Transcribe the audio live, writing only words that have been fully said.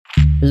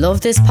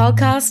Love this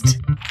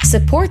podcast?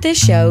 Support this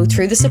show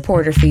through the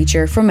supporter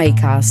feature from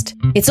Acast.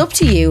 It's up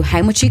to you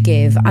how much you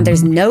give and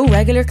there's no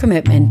regular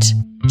commitment.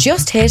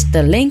 Just hit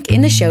the link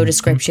in the show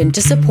description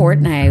to support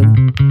now.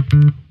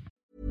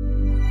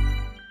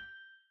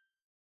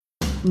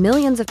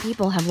 Millions of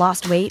people have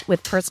lost weight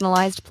with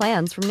personalized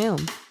plans from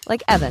Noom.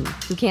 Like Evan,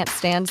 who can't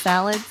stand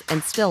salads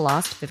and still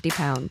lost 50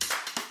 pounds.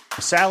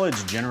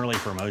 Salads generally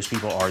for most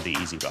people are the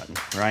easy button,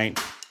 right?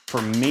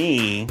 For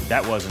me,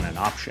 that wasn't an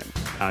option.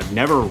 I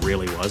never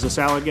really was a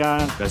salad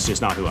guy. That's just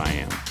not who I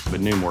am.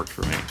 But Noom worked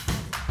for me.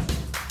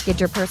 Get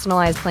your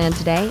personalized plan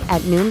today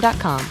at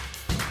Noom.com.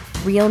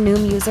 Real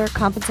Noom user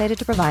compensated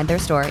to provide their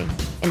story.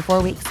 In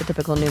 4 weeks, the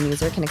typical Noom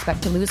user can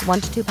expect to lose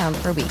 1 to 2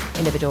 pounds per week.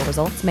 Individual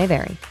results may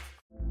vary.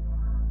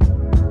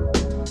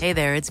 Hey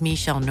there, it's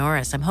Michelle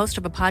Norris. I'm host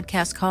of a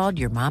podcast called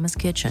Your Mama's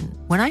Kitchen.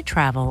 When I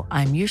travel,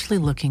 I'm usually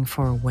looking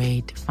for a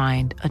way to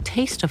find a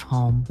taste of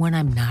home when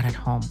I'm not at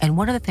home. And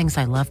one of the things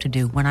I love to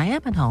do when I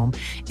am at home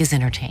is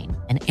entertain.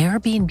 And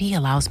Airbnb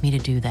allows me to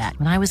do that.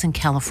 When I was in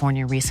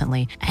California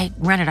recently, I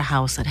rented a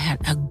house that had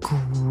a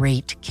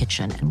great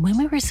kitchen. And when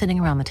we were sitting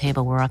around the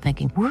table, we're all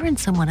thinking, we're in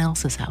someone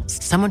else's house.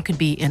 Someone could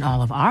be in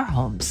all of our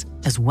homes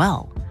as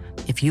well.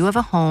 If you have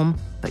a home,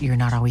 but you're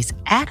not always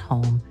at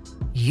home,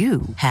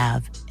 you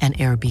have an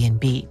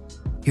Airbnb.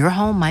 Your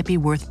home might be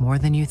worth more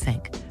than you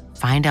think.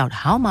 Find out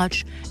how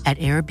much at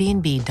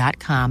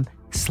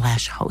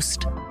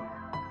airbnb.com/host.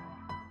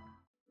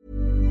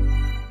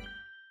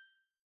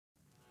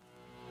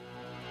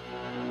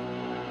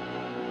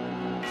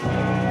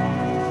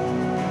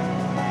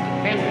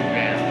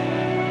 Pentagram,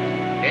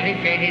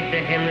 dedicated to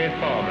Henry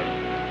Foreman.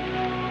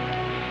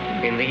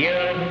 In the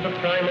years of the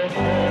primal force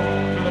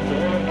and the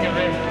dawn of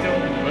terrestrial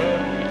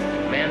birth,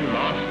 man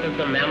mastered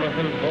the mammoth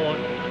and horde,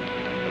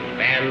 and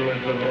man was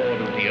the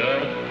lord of the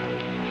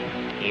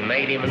earth. He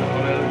made him an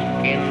hollow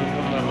skin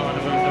from the heart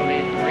of an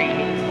holy tree.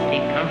 He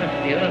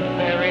compassed the earth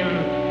therein,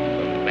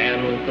 and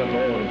man was the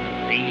lord of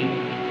the sea.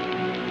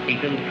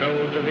 He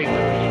controlled the vigor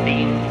of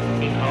steam.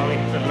 He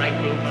harnessed the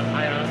lightning for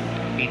hire.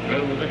 He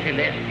drove the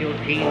celestial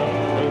team,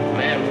 and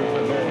man was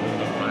the lord of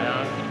the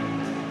fire.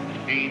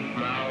 Deep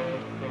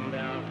mouths from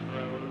their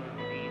throne.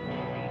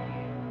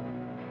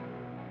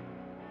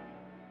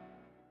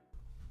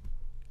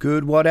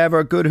 Good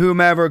whatever, good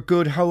whomever,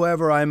 good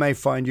however I may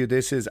find you.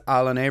 This is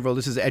Alan Averill.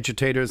 This is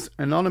Edutators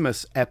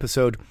Anonymous,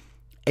 episode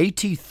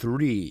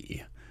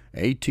 83.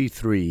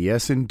 83,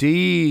 yes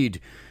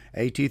indeed.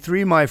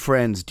 83, my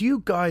friends. Do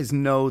you guys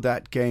know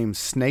that game,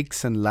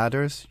 Snakes and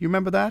Ladders? You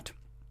remember that?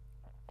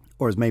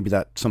 Or is maybe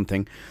that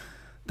something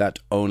that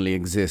only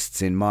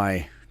exists in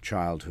my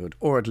childhood,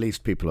 or at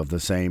least people of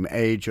the same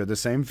age or the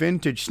same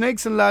vintage?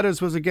 Snakes and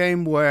Ladders was a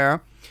game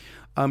where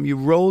you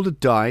rolled a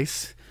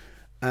dice,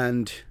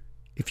 and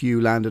if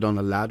you landed on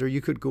a ladder,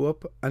 you could go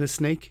up, and a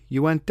snake,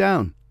 you went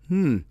down.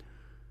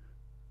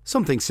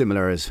 Something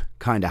similar is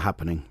kind of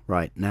happening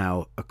right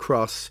now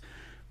across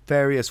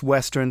various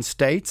Western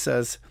states,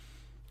 as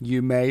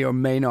you may or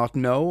may not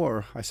know,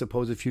 or I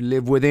suppose if you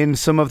live within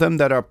some of them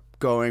that are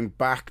going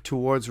back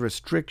towards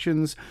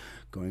restrictions,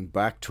 going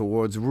back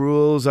towards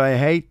rules. I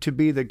hate to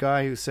be the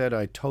guy who said,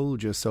 I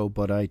told you so,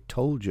 but I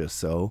told you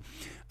so,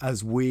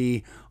 as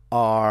we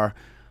are...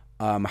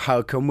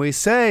 how can we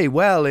say?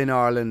 Well, in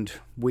Ireland,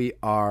 we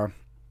are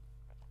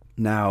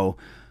now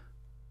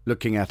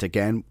looking at,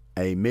 again,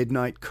 a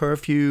midnight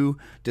curfew,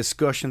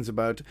 discussions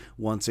about,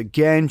 once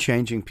again,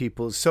 changing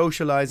people's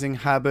socialising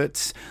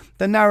habits.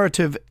 The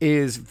narrative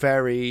is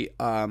very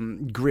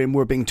grim.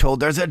 We're being told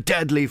there's a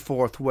deadly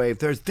fourth wave,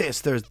 there's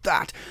this, there's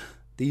that.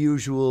 The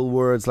usual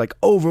words like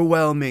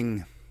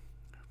overwhelming,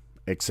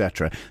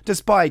 etc.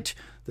 Despite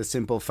the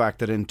simple fact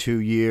that in 2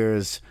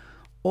 years,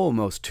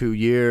 almost 2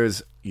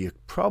 years, you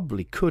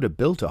probably could have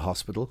built a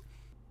hospital.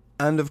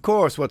 And of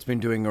course, what's been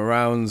doing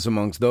rounds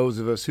amongst those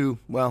of us who,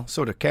 well,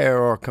 sort of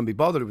care or can be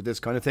bothered with this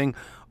kind of thing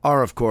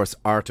are, of course,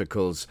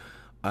 articles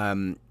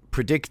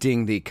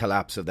predicting the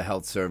collapse of the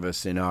health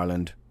service in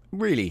Ireland,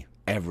 really,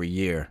 every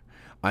year.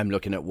 I'm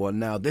looking at one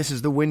now. This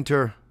is the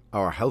winter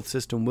our health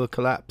system will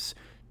collapse.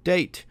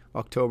 Date,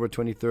 October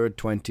 23rd,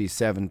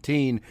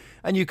 2017.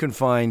 And you can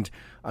find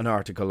an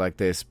article like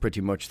this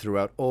pretty much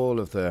throughout all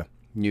of the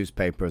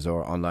newspapers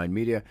or online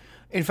media.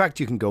 In fact,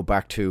 you can go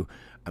back to,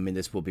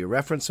 this will be a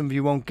reference some of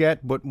you won't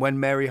get, but when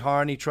Mary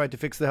Harney tried to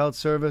fix the health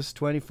service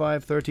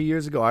 25, 30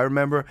 years ago, I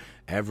remember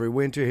every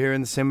winter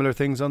hearing similar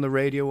things on the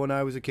radio when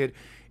I was a kid.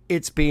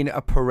 It's been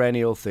a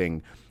perennial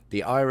thing.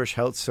 The Irish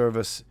health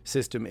service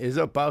system is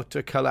about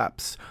to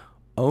collapse.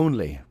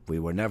 Only we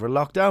were never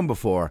locked down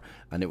before,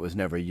 and it was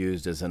never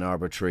used as an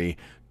arbitrary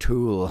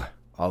tool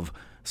of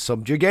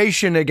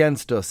subjugation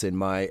against us, in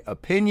my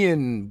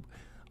opinion,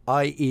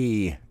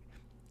 i.e.,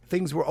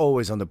 things were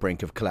always on the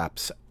brink of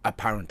collapse,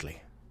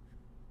 apparently.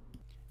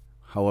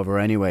 However,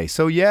 anyway,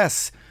 so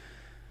yes,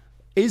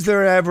 is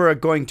there ever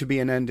going to be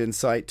an end in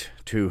sight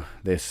to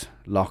this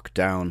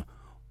lockdown?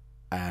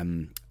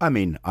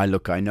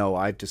 I know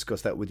I've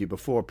discussed that with you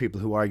before. People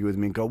who argue with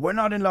me and go, we're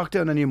not in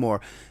lockdown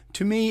anymore.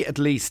 To me, at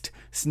least,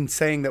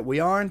 saying that we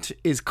aren't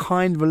is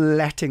kind of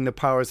letting the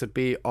powers that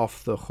be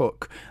off the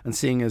hook. And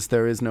seeing as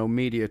there is no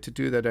media to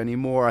do that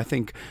anymore, I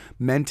think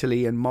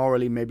mentally and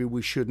morally maybe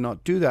we should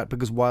not do that,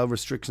 because while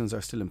restrictions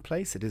are still in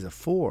place, it is a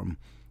form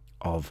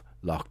of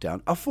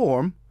lockdown. A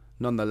form,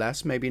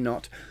 nonetheless, maybe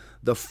not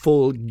the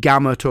full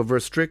gamut of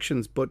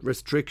restrictions, but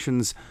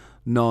restrictions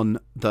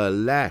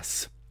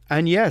nonetheless.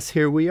 And yes,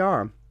 here we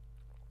are.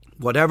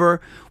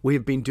 Whatever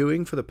we've been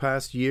doing for the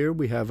past year,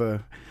 we have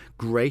a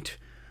great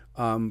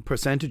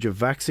percentage of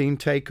vaccine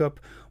take-up.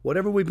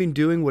 Whatever we've been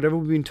doing, whatever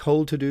we've been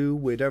told to do,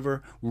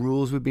 whatever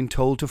rules we've been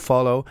told to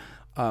follow,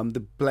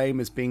 the blame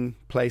is being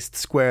placed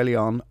squarely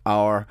on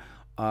our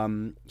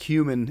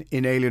human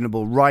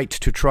inalienable right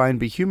to try and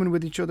be human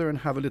with each other and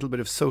have a little bit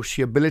of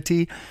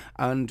sociability.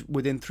 And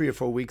within 3 or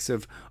 4 weeks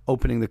of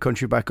opening the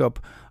country back up,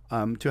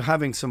 to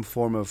having some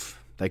form of,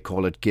 they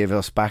call it Give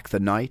Us Back the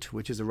Night,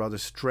 which is a rather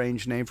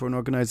strange name for an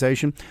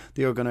organisation.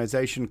 The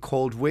organisation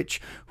called Which,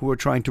 who are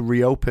trying to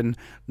reopen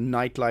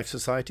Nightlife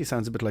Society.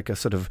 Sounds a bit like a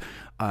sort of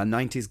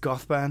 90s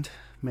goth band.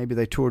 Maybe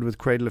they toured with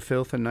Cradle of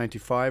Filth in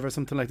 95 or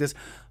something like this.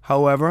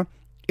 However,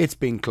 it's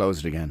being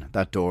closed again.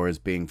 That door is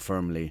being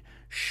firmly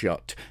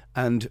shut.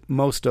 And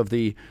most of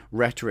the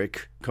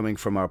rhetoric coming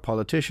from our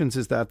politicians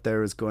is that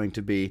there is going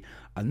to be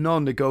a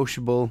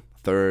non-negotiable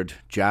third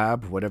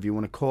jab, whatever you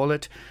want to call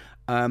it.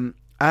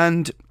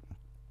 And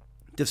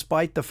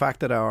despite the fact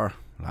that our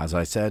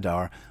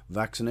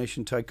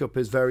vaccination take-up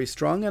is very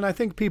strong, and I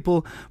think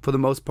people, for the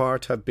most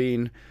part, have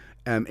been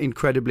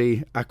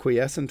incredibly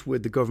acquiescent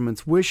with the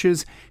government's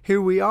wishes,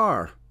 here we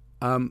are,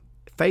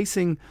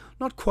 facing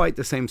not quite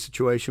the same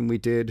situation we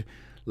did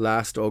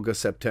last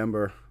August,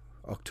 September,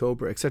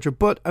 October, etc.,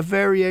 but a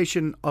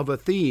variation of a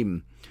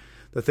theme.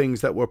 The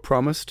things that were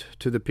promised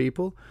to the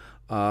people,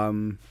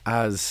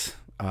 I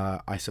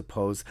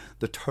suppose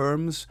the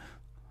terms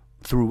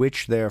through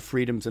which their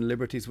freedoms and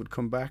liberties would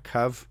come back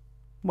have,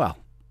 well,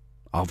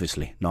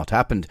 obviously not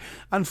happened.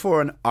 And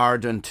for an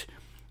ardent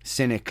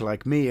cynic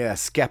like me, a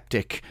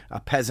skeptic,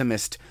 a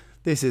pessimist,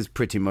 this is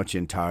pretty much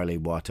entirely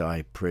what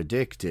I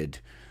predicted.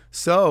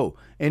 So,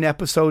 in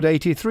episode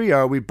 83,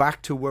 are we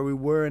back to where we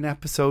were in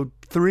episode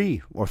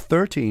 3 or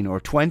 13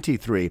 or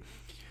 23?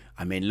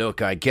 I mean,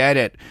 look, I get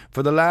it.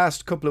 For the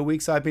last couple of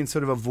weeks, I've been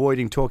sort of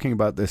avoiding talking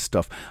about this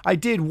stuff. I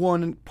did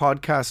one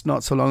podcast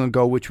not so long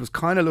ago, which was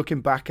kind of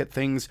looking back at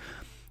things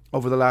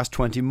over the last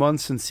 20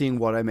 months and seeing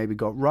what I maybe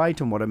got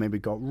right and what I maybe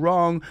got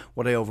wrong,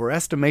 what I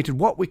overestimated,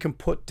 what we can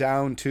put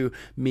down to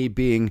me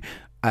being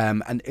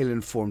an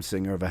ill-informed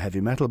singer of a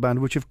heavy metal band,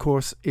 which of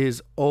course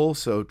is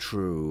also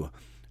true.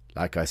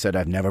 Like I said,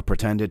 I've never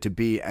pretended to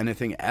be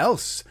anything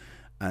else,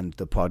 and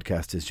the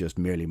podcast is just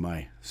merely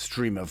my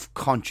stream of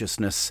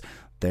consciousness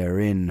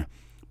therein.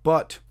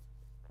 But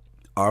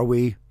are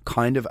we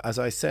kind of, as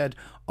I said,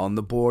 on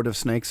the board of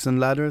snakes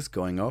and ladders,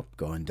 going up,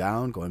 going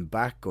down, going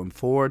back, going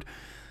forward,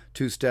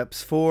 2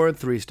 steps forward,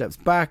 3 steps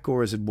back,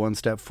 or is it 1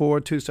 step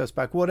forward, 2 steps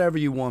back, whatever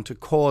you want to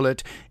call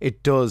it?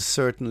 It does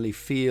certainly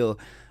feel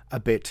a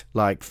bit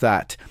like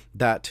that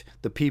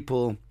the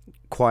people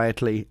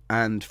quietly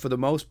and for the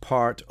most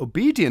part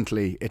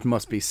obediently, it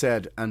must be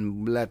said,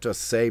 and let us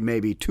say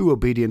maybe too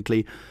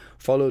obediently,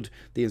 followed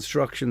the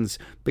instructions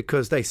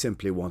because they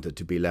simply wanted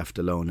to be left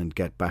alone and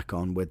get back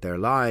on with their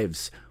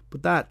lives.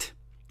 But that,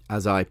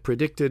 as I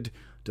predicted,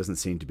 doesn't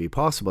seem to be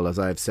possible, as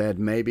I've said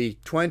maybe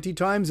 20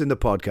 times in the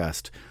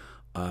podcast.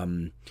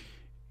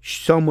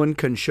 Someone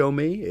can show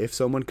me, if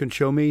someone can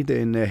show me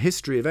in the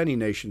history of any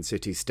nation,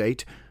 city,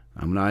 state,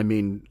 I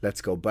mean,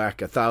 let's go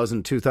back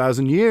 1,000,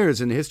 2,000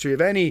 years in the history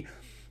of any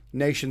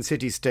nation,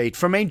 city, state,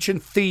 from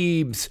ancient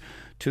Thebes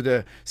to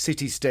the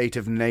city-state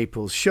of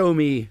Naples. Show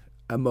me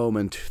a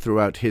moment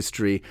throughout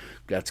history.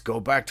 Let's go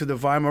back to the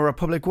Weimar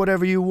Republic,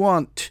 whatever you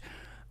want.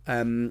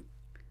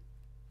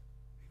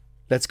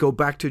 Let's go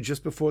back to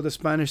just before the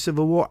Spanish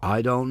Civil War.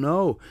 I don't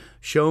know.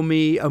 Show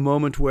me a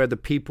moment where the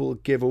people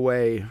gave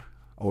away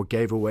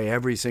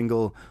every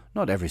single,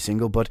 not every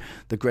single, but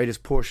the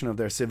greatest portion of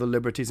their civil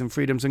liberties and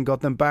freedoms and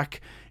got them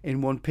back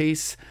in one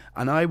piece.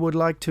 And I would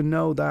like to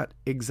know that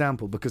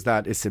example, because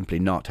that is simply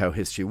not how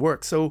history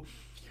works. So,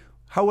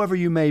 however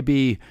you may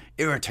be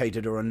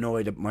irritated or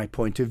annoyed at my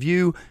point of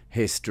view,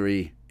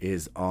 history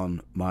is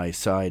on my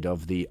side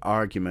of the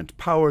argument.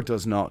 Power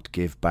does not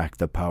give back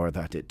the power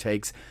that it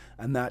takes,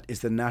 and that is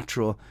the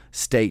natural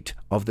state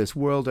of this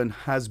world and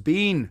has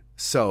been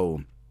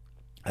so.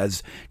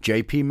 As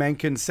J.P.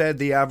 Mencken said,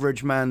 the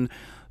average man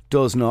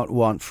does not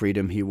want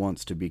freedom, he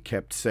wants to be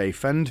kept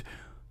safe. And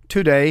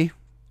today,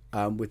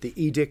 with the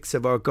edicts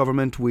of our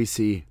government, we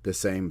see the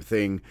same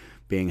thing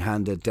being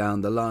handed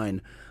down the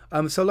line.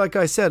 So like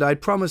I said, I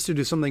promised to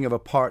do something of a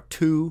part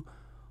 2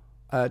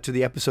 to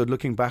the episode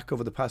looking back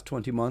over the past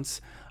 20 months.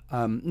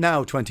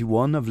 Now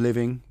 21 of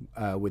living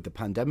with the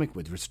pandemic,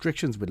 with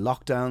restrictions, with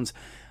lockdowns,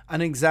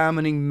 and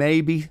examining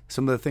maybe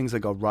some of the things I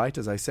got right,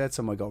 as I said,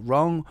 some I got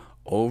wrong,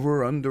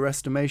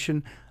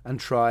 underestimation, and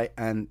try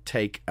and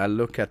take a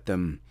look at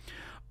them.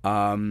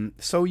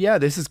 So yeah,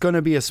 this is going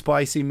to be a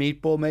spicy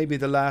meatball. Maybe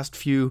the last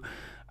few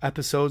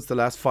episodes, the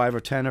last 5 or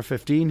 10 or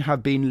 15,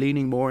 have been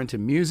leaning more into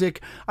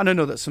music. And I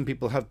know that some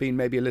people have been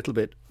maybe a little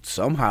bit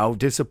somehow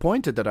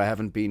disappointed that I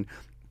haven't been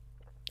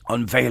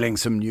unveiling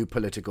some new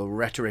political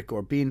rhetoric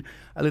or being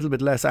a little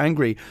bit less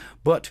angry.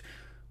 But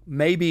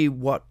maybe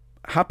what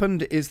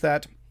happened is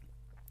that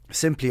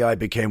simply I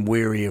became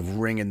weary of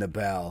ringing the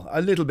bell,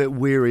 a little bit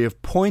weary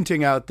of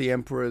pointing out the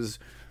Emperor's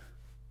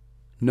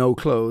no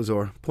clothes,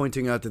 or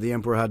pointing out that the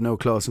Emperor had no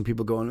clothes and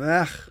people going,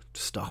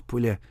 stop,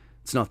 will you?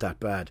 It's not that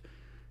bad.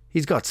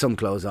 He's got some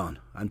clothes on.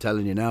 I'm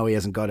telling you now, he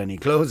hasn't got any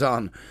clothes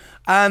on.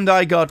 And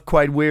I got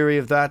quite weary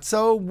of that.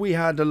 So we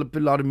had a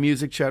lot of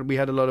music chat. We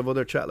had a lot of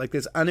other chat like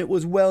this. And it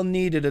was well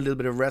needed, a little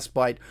bit of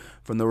respite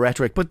from the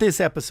rhetoric. But this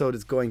episode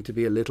is going to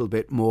be a little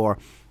bit more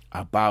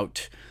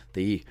about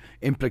the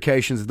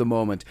implications of the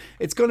moment.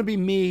 It's going to be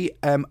me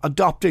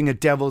adopting a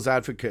devil's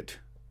advocate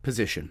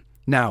position.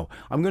 Now,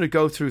 I'm going to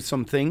go through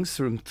some things,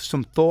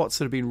 some thoughts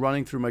that have been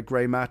running through my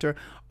grey matter.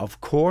 Of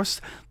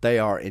course, they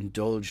are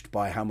indulged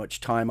by how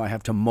much time I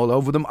have to mull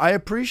over them. I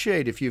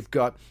appreciate if you've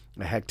got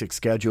a hectic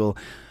schedule,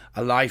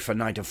 a life, a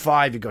 9 to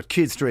 5, you've got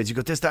kids to raise, you've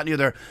got this, that and the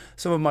other.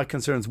 Some of my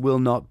concerns will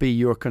not be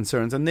your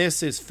concerns, and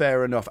this is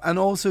fair enough. And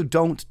also,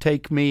 don't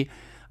take me,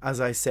 as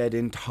I said,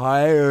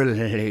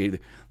 entirely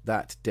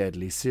that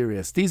deadly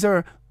serious. These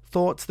are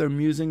thoughts, their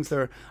musings,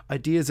 their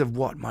ideas of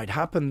what might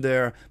happen,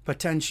 their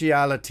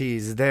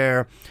potentialities,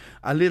 their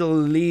a little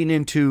lean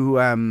into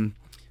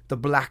the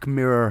Black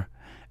Mirror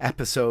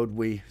episode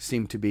we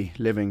seem to be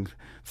living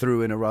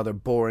through in a rather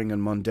boring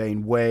and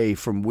mundane way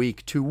from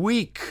week to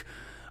week.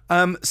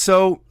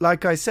 So,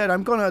 like I said,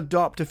 I'm going to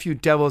adopt a few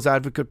devil's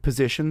advocate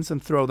positions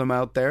and throw them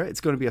out there.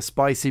 It's going to be a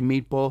spicy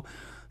meatball.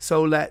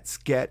 So let's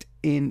get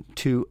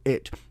into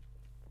it.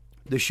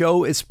 The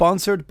show is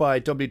sponsored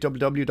by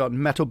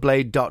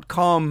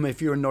www.metalblade.com.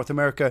 If you're in North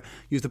America,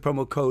 use the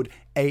promo code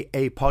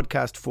AA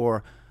Podcast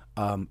for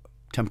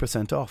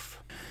 10%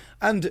 off.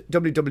 And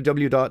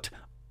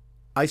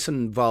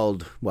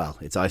www.eisenwald, well,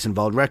 it's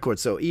Eisenwald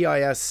Records, so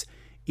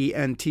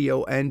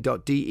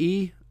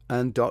EISENTON.de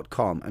and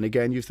 .com. And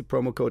again, use the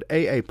promo code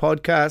AA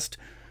Podcast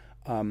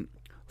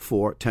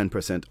for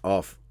 10%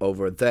 off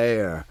over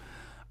there.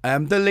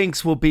 The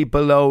links will be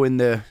below in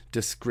the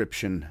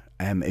description.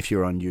 If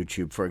you're on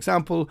YouTube, for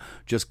example,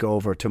 just go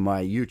over to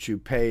my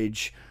YouTube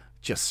page.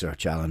 Just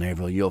search Alan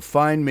Averill. You'll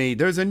find me.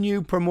 There's a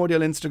new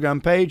Primordial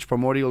Instagram page,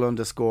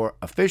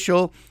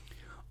 Primordial_official,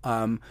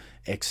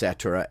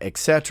 etc.,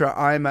 etc.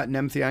 I'm at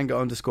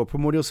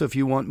Nemthianga_Primordial. So if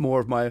you want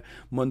more of my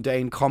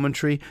mundane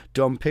commentary,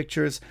 dumb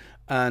pictures,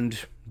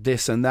 and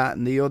this and that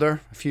and the other,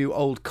 a few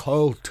old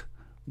cult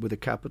with a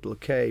capital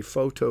K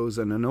photos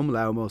and an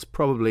umlaut, most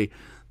probably.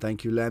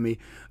 Thank you, Lemmy.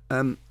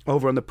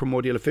 Over on the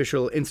Primordial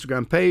Official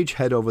Instagram page,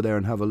 head over there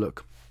and have a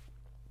look.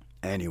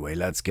 Anyway,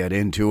 let's get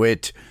into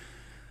it.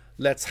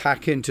 Let's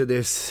hack into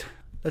this.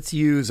 Let's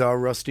use our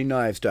rusty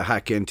knives to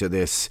hack into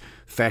this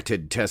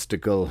fetid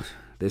testicle,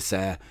 this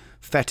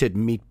fetid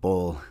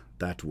meatball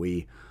that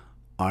we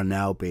are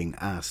now being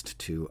asked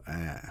to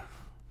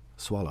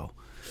swallow.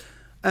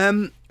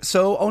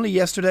 So only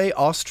yesterday,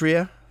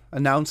 Austria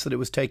announced that it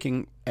was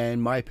taking,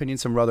 in my opinion,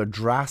 some rather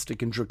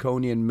drastic and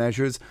draconian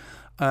measures.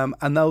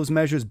 And those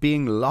measures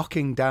being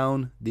locking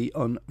down the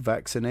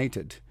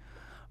unvaccinated.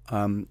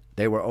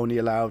 They were only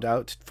allowed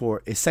out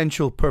for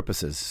essential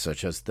purposes,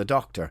 such as the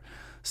doctor,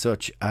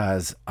 such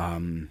as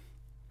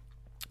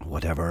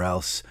whatever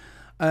else.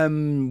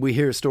 We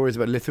hear stories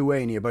about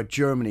Lithuania, about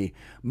Germany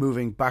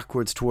moving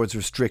backwards towards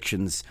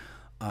restrictions.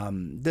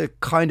 The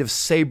kind of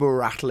saber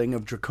rattling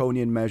of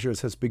draconian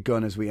measures has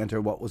begun as we enter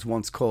what was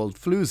once called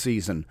flu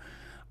season.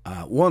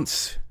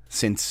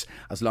 Since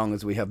as long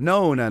as we have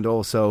known, and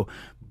also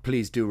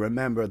please do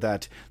remember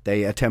that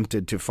they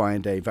attempted to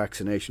find a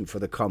vaccination for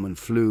the common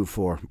flu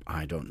for,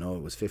 I don't know,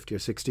 it was 50 or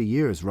 60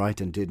 years,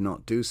 right, and did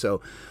not do so.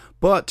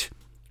 But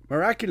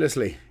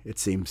miraculously, it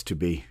seems to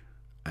be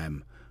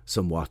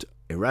somewhat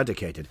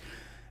eradicated.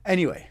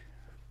 Anyway,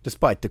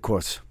 despite the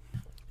course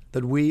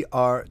that we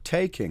are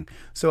taking.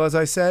 So as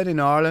I said, in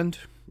Ireland,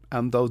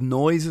 those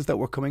noises that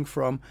were coming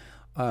from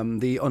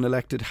the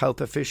unelected health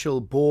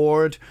official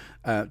board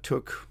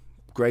took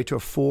greater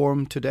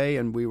form today,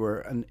 and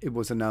it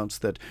was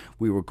announced that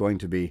we were going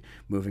to be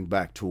moving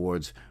back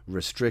towards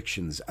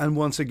restrictions. And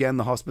once again,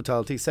 the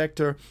hospitality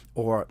sector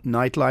or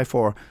nightlife,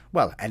 or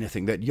well,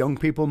 anything that young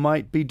people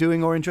might be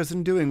doing or interested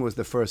in doing, was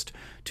the first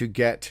to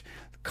get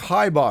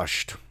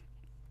kiboshed.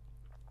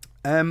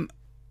 And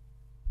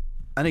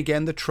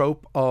again, the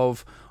trope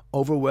of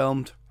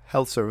overwhelmed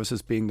health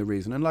services being the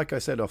reason. And like I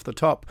said off the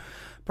top,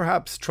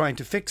 perhaps trying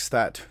to fix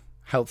that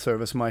health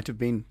service might have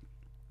been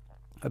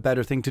a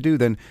better thing to do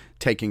than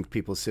taking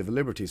people's civil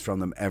liberties from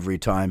them every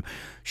time.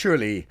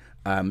 Surely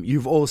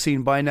you've all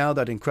seen by now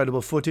that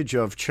incredible footage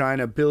of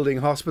China building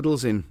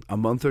hospitals in a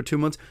month or 2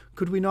 months.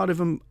 Could we not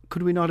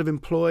have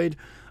employed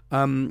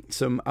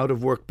some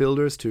out-of-work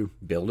builders to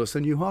build us a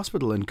new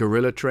hospital and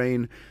guerrilla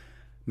train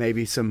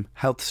maybe some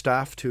health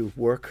staff to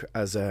work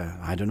as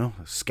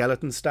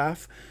skeleton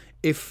staff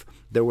if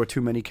there were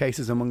too many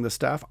cases among the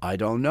staff? I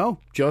don't know.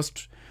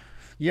 Just,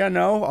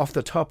 off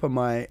the top of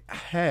my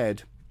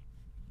head.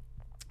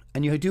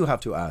 And you do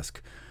have to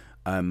ask,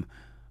 and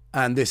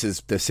this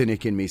is the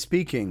cynic in me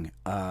speaking,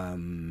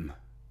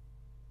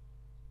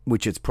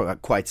 which is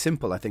quite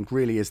simple, I think,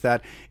 really, is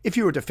that if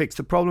you were to fix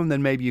the problem,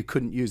 then maybe you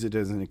couldn't use it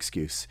as an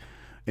excuse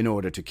in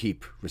order to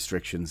keep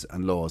restrictions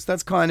and laws.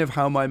 That's kind of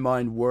how my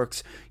mind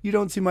works. You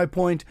don't see my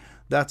point?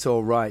 That's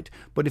all right.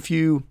 But if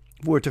you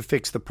were to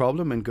fix the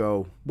problem and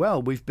go,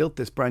 well, we've built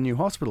this brand new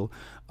hospital,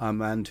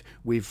 and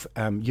we've,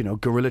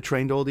 guerrilla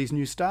trained all these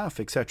new staff,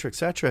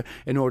 etc.,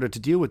 in order to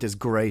deal with this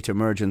great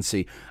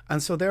emergency.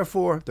 And so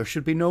therefore, there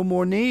should be no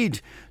more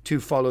need to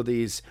follow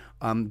these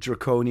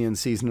draconian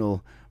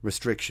seasonal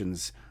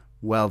restrictions.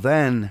 Well,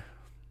 then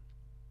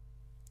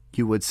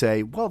you would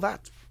say, well,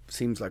 that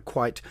seems like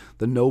quite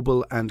the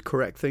noble and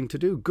correct thing to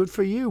do. Good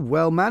for you.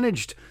 Well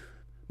managed,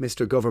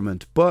 Mr.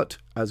 Government. But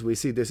as we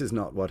see, this is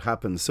not what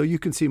happens. So you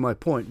can see my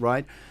point,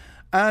 right?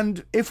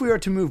 And if we are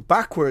to move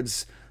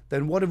backwards,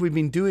 then what have we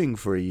been doing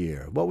for a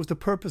year? What was the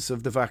purpose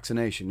of the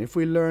vaccination? If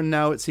we learn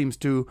now, it seems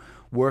to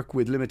work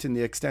with limiting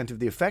the extent of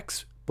the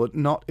effects, but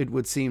not, it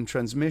would seem,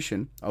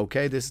 transmission.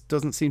 Okay, this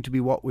doesn't seem to be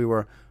what we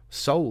were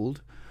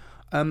sold.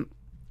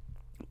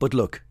 But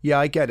look, yeah,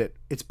 I get it.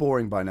 It's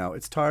boring by now.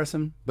 It's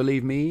tiresome.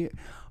 Believe me,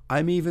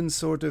 I'm even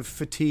sort of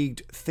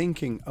fatigued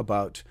thinking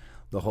about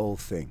the whole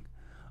thing.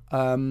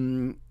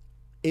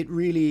 It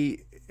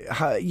really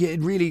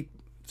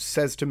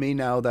says to me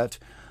now that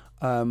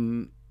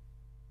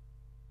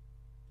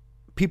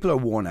people are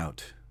worn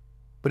out.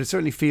 But it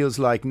certainly feels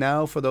like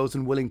now, for those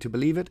unwilling to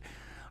believe it,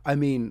 I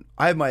mean,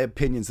 I have my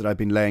opinions that I've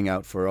been laying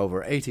out for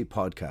over 80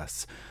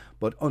 podcasts,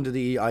 but under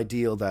the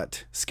ideal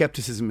that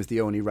skepticism is the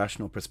only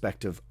rational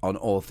perspective on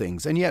all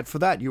things. And yet for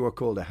that you are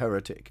called a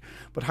heretic.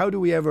 But how do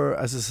we ever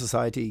as a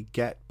society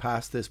get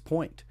past this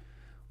point?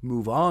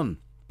 Move on.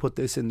 Put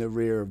this in the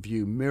rear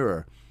view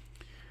mirror.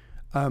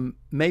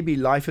 Maybe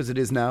life as it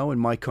is now in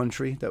my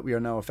country, that we are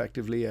now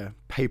effectively a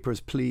papers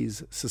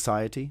please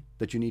society,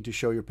 that you need to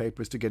show your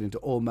papers to get into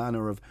all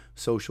manner of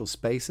social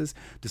spaces,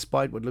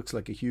 despite what looks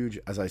like a huge,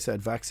 as I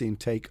said, vaccine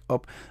take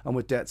up, and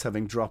with deaths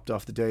having dropped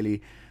off the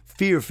daily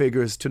fear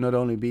figures to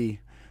only be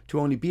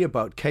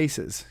about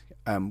cases,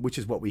 which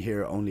is what we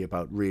hear only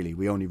about really.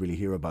 We only really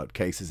hear about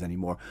cases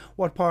anymore.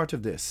 What part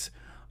of this,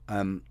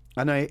 and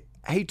I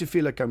hate to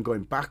feel like I'm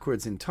going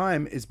backwards in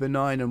time, is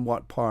benign and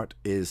what part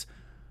is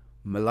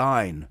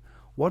malign?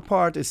 What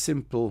part is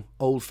simple,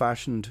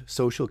 old-fashioned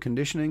social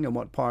conditioning, and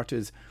what part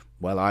is,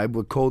 well, I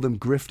would call them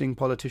grifting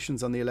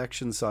politicians on the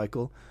election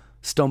cycle,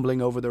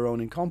 stumbling over their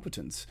own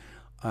incompetence?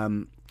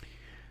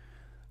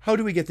 How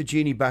do we get the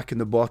genie back in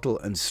the bottle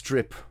and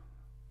strip,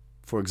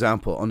 for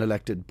example,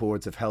 unelected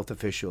boards of health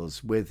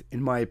officials with,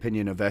 in my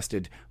opinion, a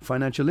vested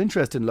financial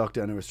interest in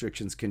lockdown and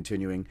restrictions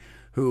continuing,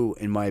 who,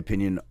 in my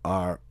opinion,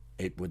 are,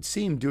 it would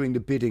seem, doing the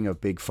bidding of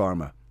Big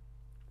Pharma?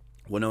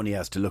 One only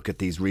has to look at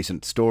these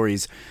recent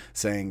stories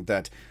saying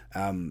that,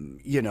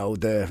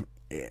 the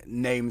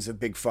names of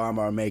Big Pharma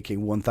are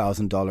making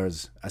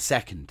 $1,000 a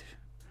second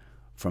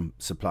from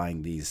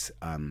supplying these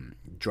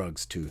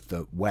drugs to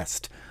the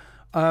West.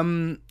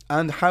 And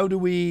how do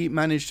we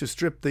manage to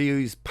strip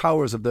these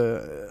powers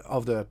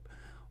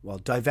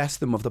divest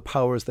them of the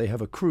powers they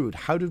have accrued?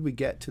 How did we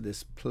get to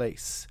this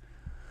place?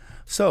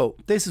 So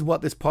this is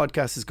what this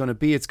podcast is going to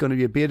be. It's going to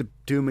be a bit of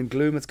doom and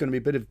gloom. It's going to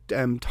be a bit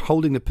of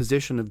holding the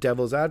position of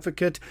devil's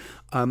advocate.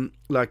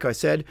 Like I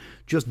said,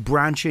 just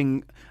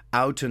branching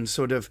out and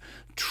sort of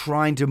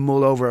trying to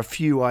mull over a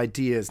few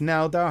ideas.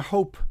 Now, I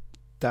hope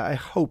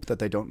that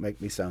they don't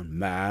make me sound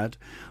mad.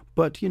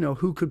 But,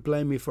 who could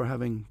blame me for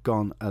having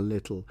gone a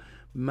little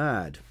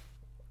mad?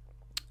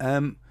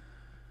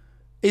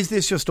 Is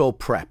this just all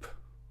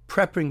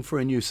prepping for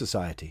a new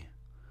society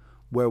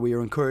where we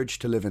are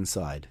encouraged to live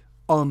inside,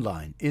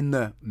 online, in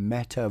the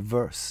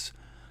metaverse,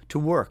 to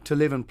work, to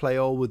live and play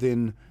all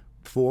within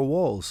four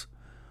walls?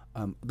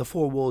 The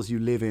four walls you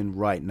live in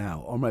right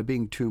now. Or am I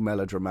being too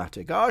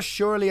melodramatic? Oh,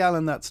 surely,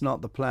 Alan, that's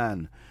not the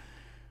plan.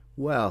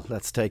 Well,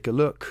 let's take a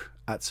look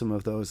at some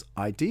of those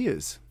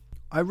ideas.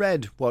 I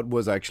read what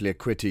was actually a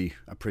pretty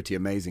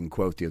amazing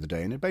quote the other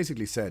day, and it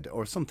basically said,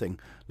 or something,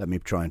 let me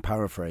try and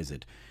paraphrase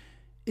it.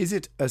 Is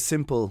it as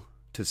simple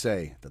to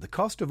say that the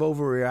cost of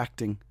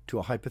overreacting to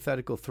a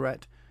hypothetical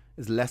threat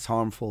is less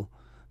harmful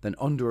than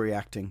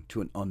underreacting to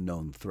an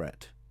unknown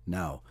threat?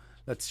 Now,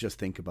 let's just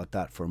think about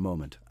that for a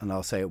moment, and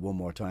I'll say it one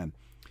more time.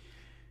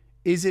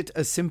 Is it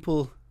as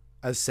simple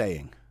as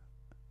saying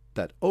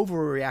that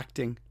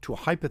overreacting to a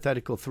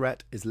hypothetical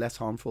threat is less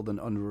harmful than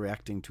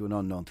underreacting to an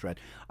unknown threat?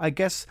 I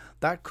guess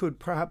that could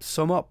perhaps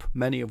sum up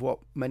many of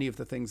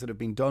the things that have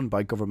been done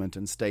by government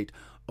and state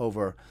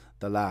over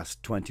the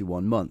last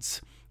 21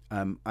 months.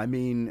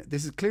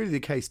 This is clearly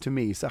the case to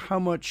me. So how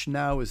much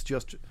now is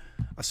just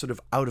a sort of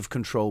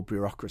out-of-control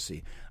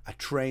bureaucracy, a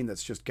train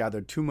that's just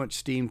gathered too much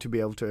steam to be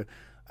able to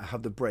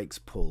have the brakes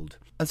pulled?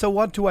 And so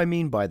what do I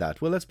mean by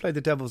that? Well, let's play the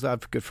devil's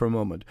advocate for a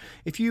moment.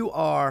 If you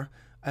are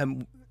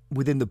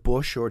within the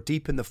bush or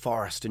deep in the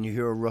forest and you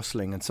hear a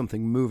rustling and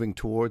something moving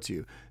towards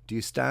you, do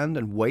you stand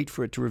and wait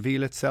for it to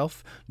reveal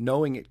itself,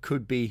 knowing it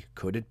could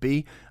it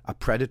be a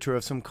predator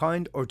of some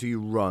kind, or do you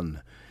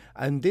run?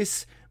 And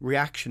this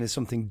reaction is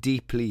something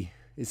deep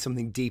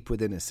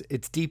within us.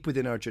 It's deep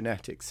within our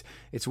genetics.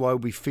 It's why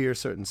we fear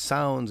certain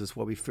sounds. It's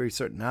why we fear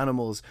certain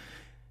animals,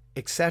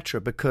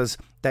 etc., because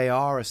they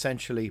are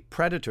essentially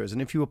predators.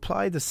 And if you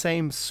apply the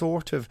same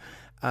sort of,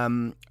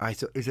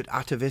 is it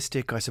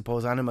atavistic, I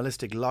suppose,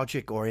 animalistic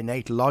logic or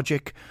innate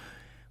logic,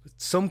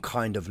 some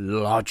kind of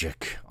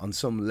logic on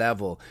some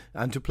level,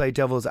 and to play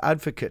devil's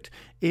advocate,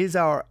 is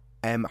our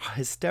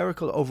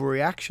hysterical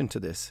overreaction to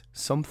this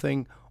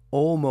something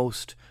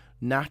almost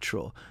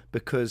natural,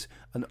 because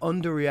an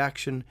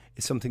underreaction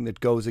is something that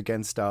goes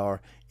against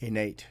our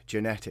innate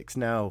genetics.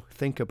 Now,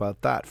 think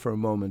about that for a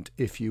moment,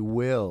 if you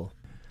will,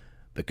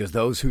 because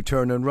those who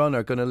turn and run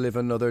are going to live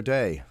another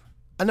day.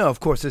 And now, of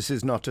course, this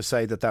is not to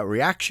say that that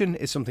reaction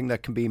is something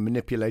that can be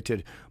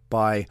manipulated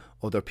by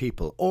other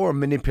people or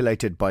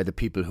manipulated by the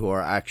people who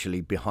are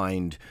actually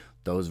behind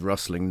those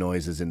rustling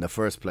noises in the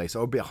first place,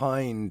 or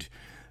behind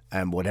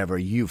whatever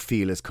you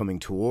feel is coming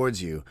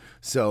towards you.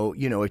 So,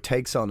 it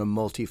takes on a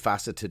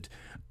multifaceted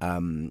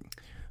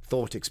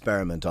thought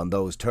experiment on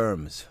those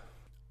terms.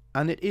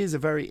 And it is a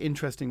very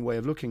interesting way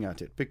of looking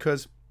at it,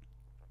 because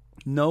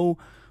no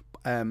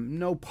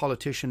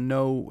politician,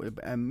 no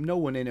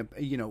one in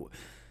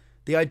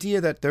the idea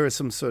that there is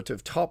some sort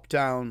of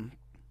top-down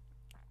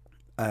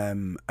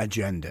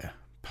agenda,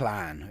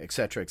 plan,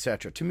 etc.,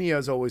 to me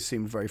has always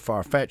seemed very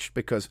far-fetched,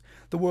 because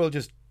the world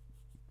just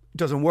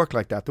doesn't work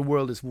like that. The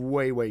world is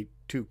way, way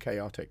too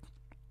chaotic.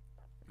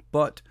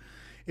 But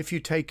if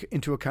you take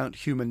into account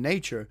human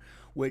nature,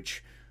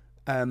 which,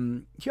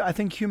 I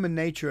think human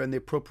nature and the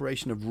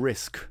appropriation of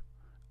risk,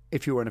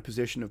 if you were in a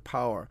position of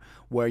power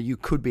where you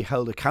could be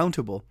held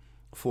accountable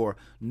for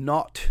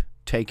not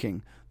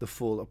taking the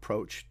full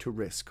approach to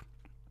risk.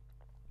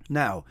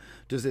 Now,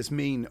 does this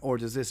mean, or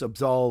does this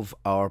absolve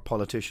our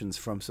politicians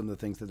from some of the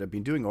things that they've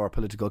been doing, or our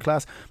political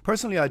class?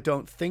 Personally, I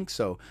don't think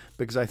so,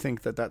 because I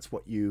think that that's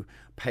what you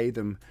pay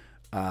them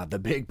the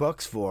big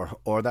bucks for,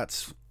 or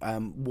that's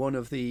one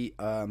of the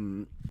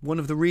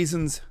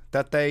reasons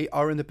that they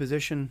are in the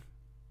position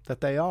that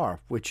they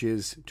are, which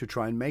is to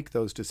try and make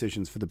those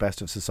decisions for the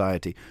best of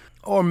society.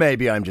 Or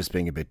maybe I'm just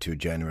being a bit too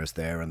generous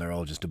there, and they're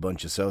all just a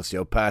bunch of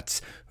sociopaths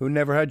who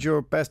never had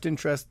your best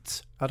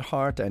interests at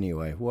heart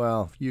anyway.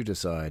 Well, you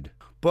decide.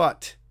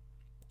 But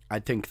I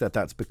think that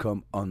that's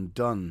become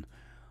undone.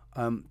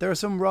 There are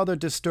some rather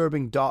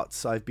disturbing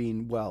dots I've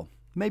been,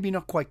 maybe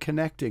not quite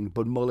connecting,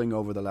 but mulling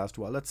over the last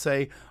while. Let's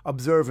say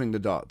observing the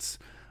dots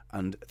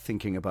and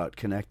thinking about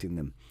connecting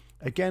them.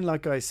 Again,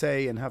 like I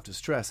say and have to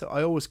stress,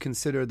 I always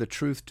consider the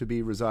truth to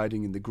be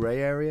residing in the grey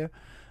area,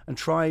 and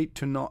try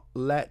to not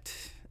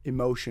let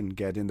emotion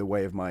get in the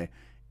way of my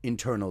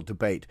internal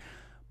debate.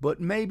 But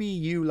maybe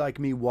you, like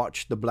me,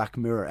 watched the Black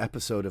Mirror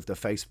episode of the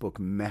Facebook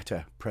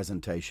Meta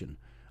presentation,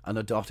 and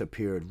a dot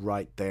appeared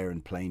right there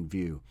in plain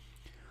view.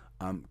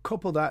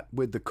 Couple that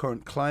with the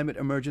current climate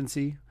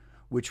emergency,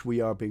 which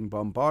we are being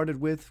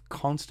bombarded with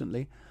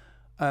constantly.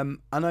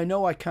 And I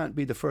know I can't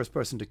be the first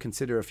person to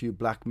consider a few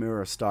Black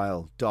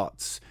Mirror-style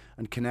dots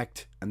and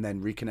connect and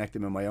then reconnect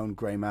them in my own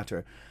grey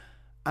matter.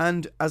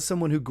 And as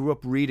someone who grew up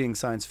reading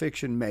science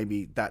fiction,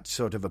 maybe that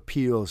sort of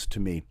appeals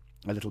to me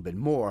a little bit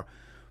more.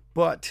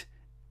 But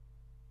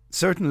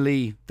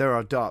certainly there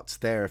are dots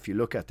there if you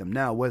look at them.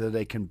 Now, whether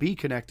they can be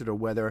connected or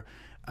whether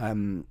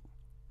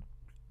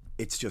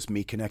it's just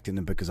me connecting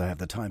them because I have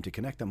the time to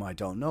connect them, I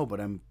don't know. But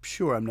I'm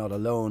sure I'm not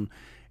alone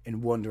in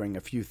wondering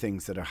a few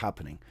things that are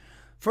happening.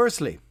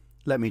 Firstly,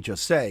 let me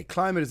just say,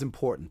 climate is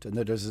important, and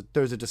there's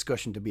a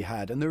discussion to be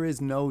had, and there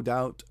is no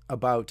doubt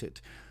about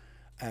it.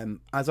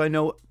 As I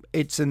know,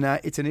 it's an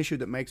issue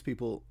that makes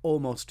people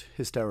almost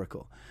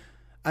hysterical,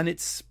 and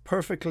it's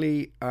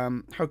perfectly,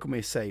 how can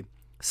we say,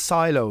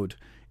 siloed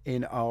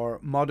in our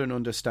modern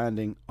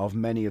understanding of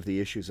many of the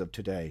issues of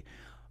today.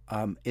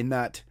 In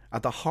that,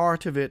 at the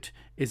heart of it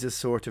is a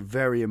sort of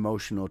very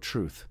emotional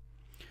truth,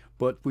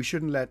 but we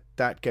shouldn't let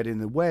that get in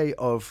the way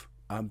of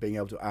being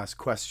able to ask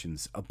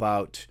questions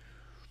about,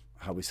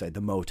 how we say, the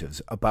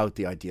motives, about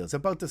the ideals,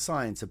 about the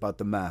science, about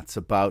the maths,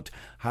 about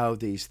how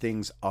these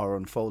things are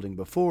unfolding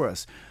before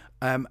us,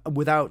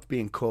 without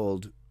being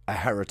called a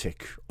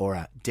heretic or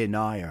a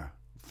denier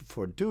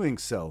for doing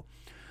so.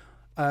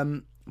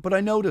 But I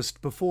noticed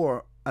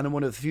before, and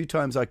one of the few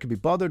times I could be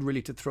bothered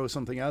really to throw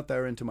something out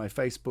there into my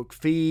Facebook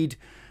feed,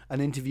 an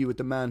interview with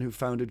the man who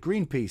founded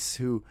Greenpeace,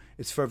 who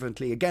is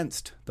fervently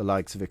against the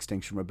likes of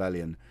Extinction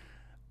Rebellion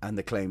and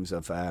the claims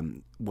of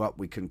what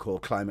we can call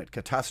climate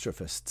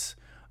catastrophists.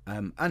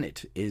 And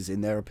it is,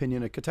 in their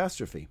opinion, a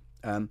catastrophe.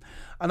 And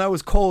I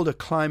was called a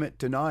climate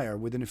denier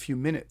within a few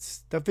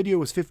minutes. That video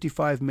was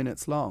 55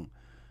 minutes long.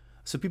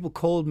 So people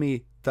called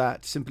me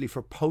that simply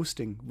for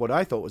posting what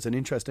I thought was an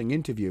interesting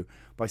interview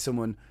by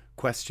someone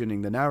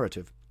questioning the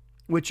narrative,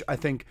 which I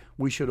think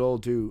we should all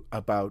do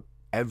about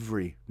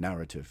every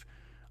narrative,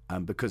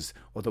 because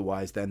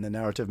otherwise then the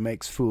narrative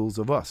makes fools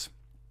of us.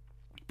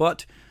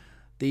 But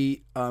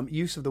the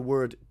use of the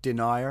word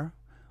denier.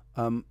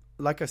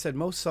 Like I said,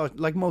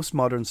 like most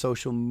modern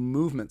social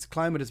movements,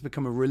 climate has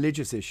become a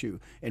religious issue,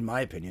 in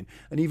my opinion,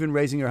 and even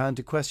raising your hand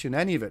to question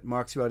any of it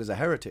marks you out as a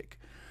heretic.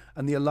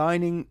 And the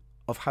aligning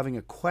of having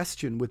a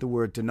question with the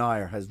word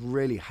denier has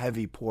really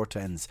heavy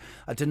portents.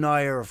 A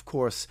denier, of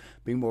course,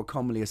 being more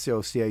commonly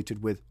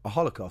associated with a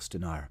Holocaust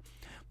denier.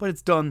 But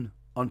it's done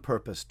on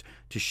purpose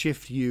to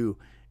shift you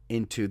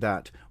into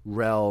that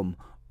realm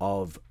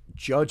of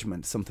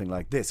judgment, something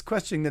like this.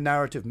 Questioning the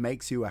narrative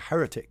makes you a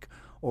heretic,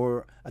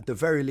 or at the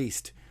very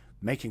least,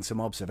 making some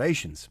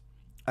observations.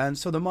 And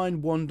so the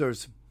mind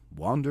wanders.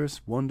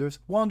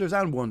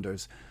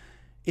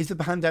 Is the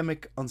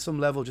pandemic on some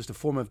level just a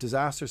form of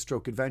disaster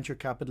stroke adventure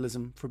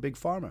capitalism for Big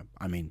Pharma?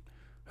 I mean,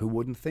 who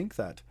wouldn't think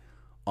that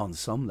on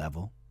some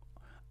level?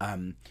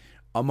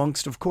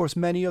 Amongst, of course,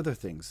 many other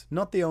things.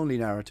 Not the only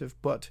narrative,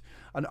 but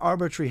an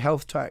arbitrary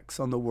health tax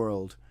on the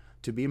world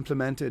to be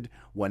implemented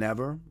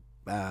whenever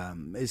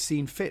is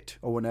seen fit,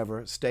 or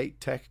whenever state,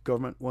 tech,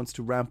 government wants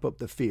to ramp up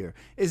the fear.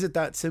 Is it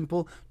that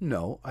simple?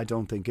 No, I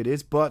don't think it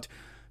is. But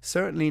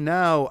certainly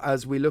now,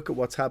 as we look at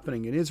what's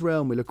happening in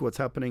Israel and we look at what's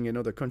happening in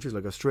other countries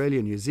like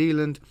Australia, New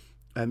Zealand,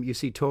 you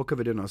see talk of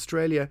it in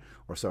Austria,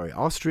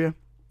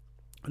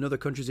 and other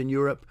countries in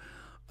Europe.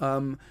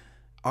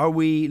 Are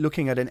we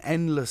looking at an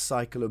endless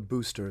cycle of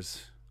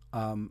boosters?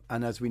 And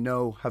as we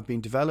know, have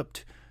been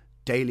developed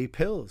daily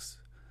pills,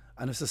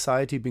 and a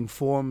society being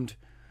formed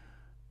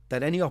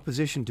that any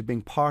opposition to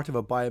being part of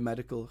a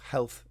biomedical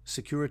health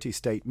security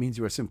state means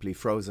you are simply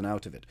frozen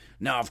out of it.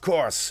 Now, of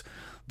course,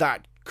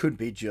 that could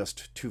be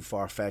just too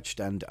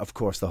far-fetched, and of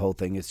course the whole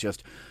thing is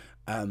just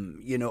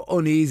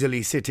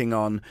uneasily sitting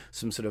on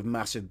some sort of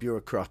massive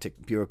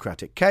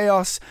bureaucratic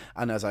chaos.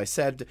 And as I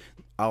said,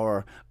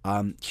 our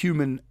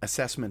human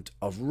assessment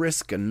of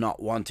risk and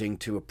not wanting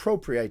to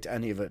appropriate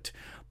any of it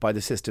by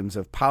the systems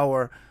of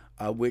power,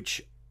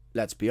 which,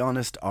 let's be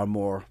honest, are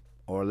more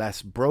or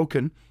less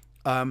broken.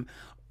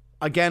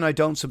 Again, I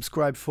don't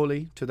subscribe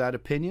fully to that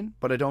opinion,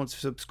 but I don't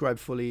subscribe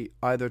fully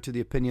either to the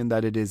opinion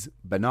that it is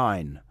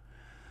benign.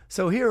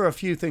 So here are a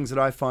few things that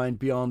I find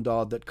beyond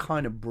odd that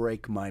kind of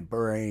break my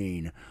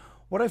brain.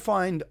 What I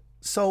find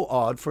so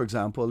odd, for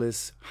example,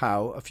 is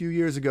how a few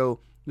years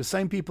ago, the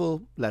same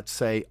people, let's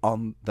say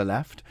on the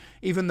left,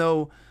 even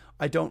though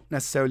I don't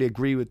necessarily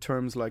agree with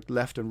terms like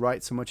left and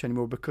right so much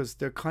anymore because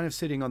they're kind of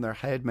sitting on their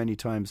head many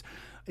times.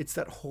 It's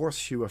that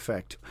horseshoe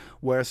effect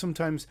where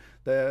sometimes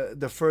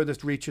the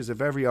furthest reaches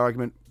of every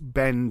argument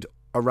bend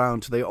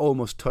around so they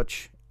almost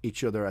touch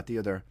each other at the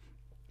other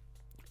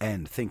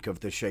end. Think of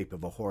the shape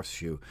of a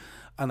horseshoe.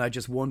 And I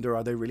just wonder,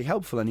 are they really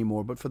helpful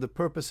anymore? But for the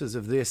purposes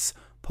of this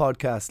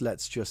podcast,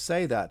 let's just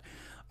say that.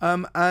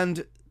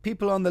 And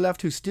people on the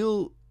left who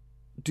still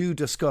do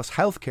discuss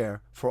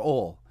healthcare for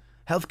all,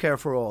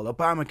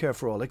 Obamacare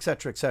for all,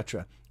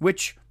 etc.,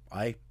 which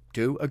I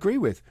do agree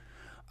with.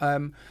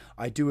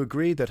 I do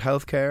agree that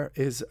healthcare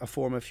is a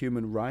form of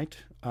human right,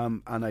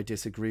 and I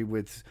disagree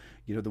with,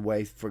 the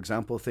way, for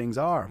example, things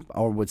are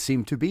or would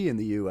seem to be in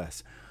the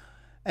US.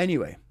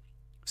 Anyway,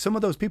 some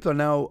of those people are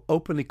now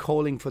openly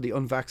calling for the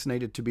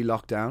unvaccinated to be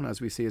locked down,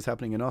 as we see is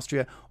happening in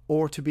Austria,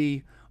 or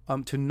to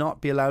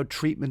not be allowed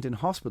treatment in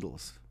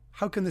hospitals.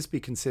 How can this be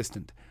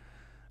consistent?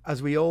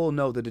 As we all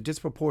know that a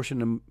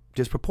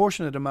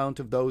disproportionate amount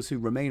of those who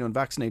remain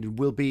unvaccinated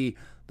will be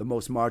the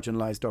most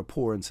marginalised or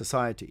poor in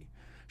society.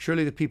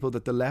 Surely the people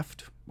that the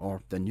left,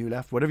 or the new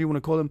left, whatever you want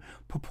to call them,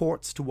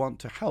 purports to want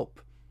to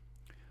help.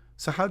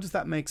 So how does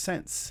that make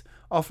sense?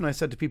 Often I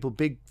said to people,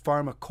 Big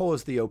Pharma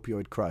caused the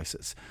opioid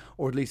crisis,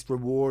 or at least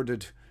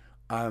rewarded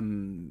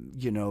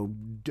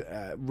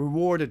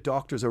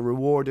doctors or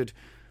rewarded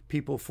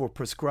people for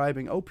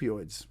prescribing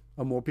opioids.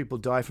 And more people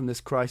die from this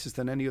crisis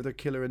than any other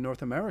killer in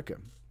North America,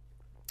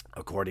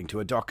 according to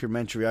a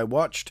documentary I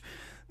watched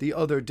the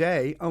other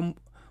day.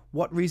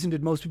 What reason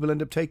did most people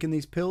end up taking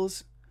these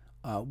pills?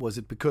 Was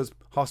it because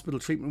hospital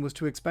treatment was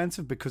too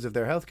expensive because of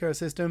their healthcare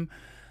system?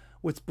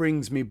 Which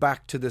brings me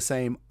back to the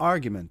same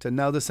argument. And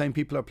now the same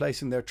people are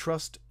placing their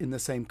trust in the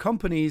same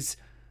companies.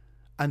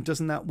 And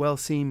doesn't that well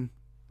seem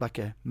like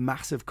a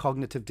massive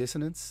cognitive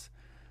dissonance?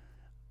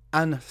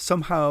 And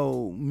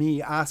somehow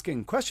me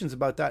asking questions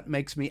about that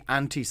makes me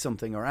anti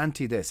something or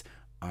anti this.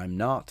 I'm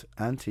not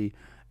anti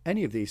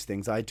any of these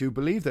things. I do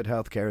believe that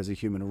healthcare is a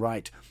human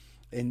right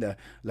in the,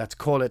 let's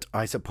call it,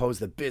 I suppose,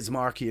 the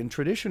Bismarckian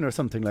tradition or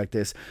something like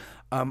this.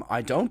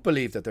 I don't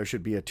believe that there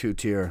should be a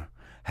two-tier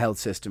health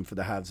system for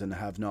the haves and the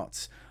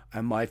have-nots.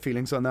 And my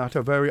feelings on that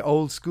are very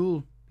old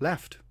school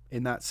left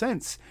in that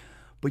sense.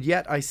 But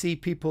yet I see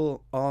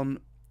people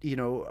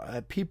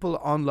people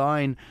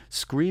online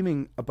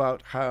screaming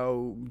about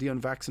how the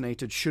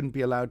unvaccinated shouldn't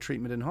be allowed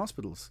treatment in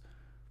hospitals.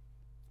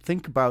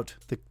 Think about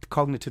the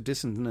cognitive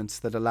dissonance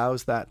that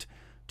allows that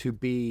to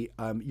be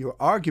your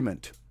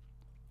argument.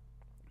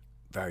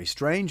 Very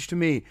strange to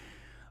me.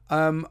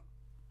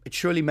 It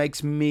surely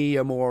makes me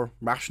a more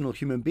rational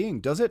human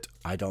being, does it?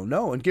 I don't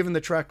know. And given the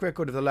track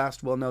record of the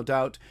last, well, no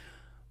doubt,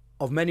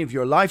 of many of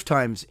your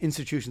lifetimes,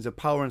 institutions of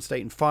power and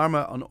state and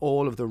pharma, on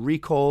all of the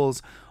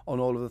recalls, on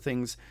all of the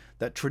things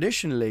that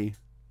traditionally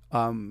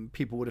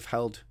people would have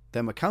held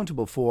them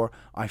accountable for.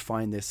 I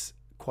find this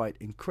quite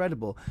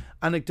incredible.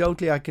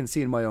 Anecdotally, I can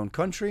see in my own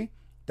country,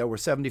 there were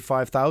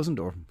 75,000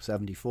 or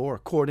 74,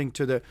 according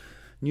to the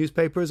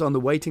newspapers, on the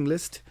waiting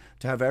list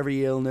to have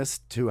every illness,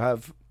 to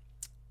have,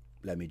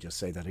 let me just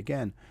say that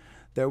again,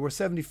 there were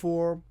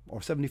 74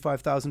 or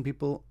 75,000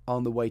 people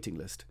on the waiting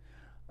list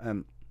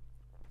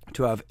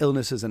to have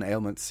illnesses and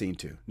ailments seen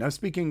to. Now,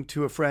 speaking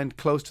to a friend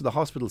close to the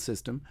hospital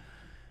system,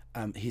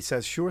 he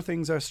says, sure,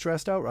 things are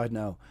stressed out right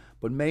now,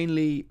 but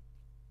mainly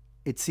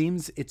it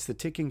seems it's the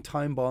ticking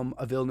time bomb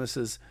of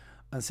illnesses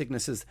and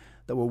sicknesses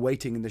that were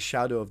waiting in the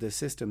shadow of this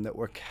system, that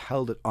were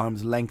held at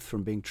arm's length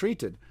from being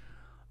treated,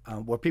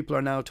 where people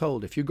are now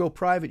told, if you go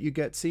private, you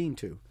get seen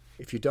to.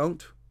 If you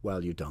don't,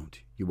 well, you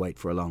don't. You wait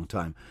for a long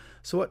time.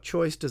 So what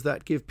choice does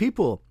that give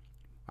people?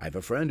 I have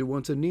a friend who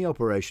wants a knee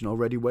operation,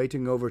 already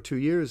waiting over 2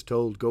 years,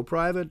 told go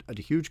private at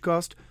a huge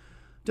cost,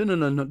 done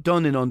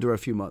in under a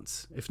few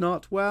months. If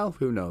not, well,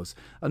 who knows?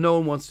 And no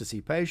one wants to see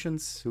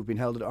patients who've been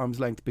held at arm's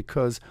length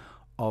because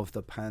of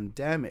the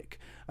pandemic.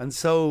 And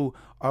so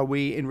are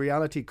we in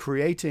reality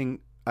creating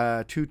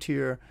a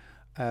two-tier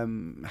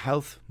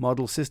health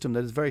model system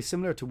that is very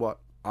similar to what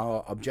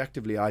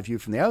objectively I view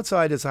from the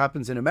outside as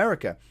happens in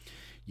America?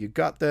 You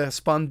got the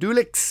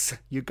spondulics,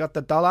 you got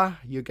the dollar,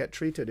 you get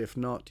treated. If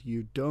not,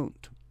 you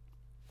don't.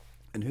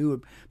 And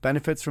who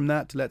benefits from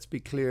that? Let's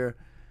be clear,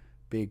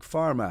 Big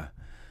Pharma.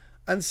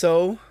 And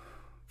so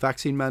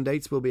vaccine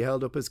mandates will be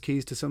held up as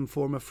keys to some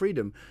form of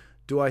freedom.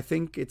 Do I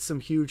think it's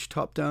some huge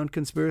top-down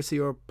conspiracy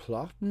or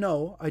plot?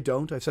 No, I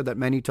don't. I've said that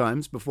many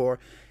times before.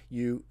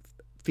 You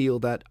feel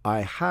that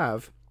I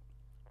have.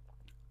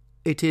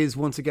 It is,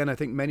 once again, I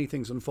think many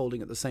things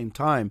unfolding at the same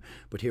time.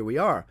 But here we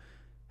are.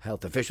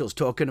 Health officials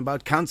talking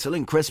about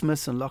cancelling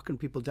Christmas and locking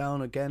people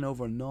down again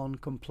over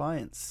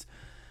non-compliance.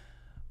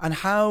 And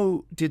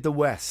how did the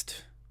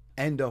West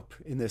end up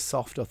in this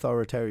soft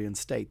authoritarian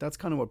state? That's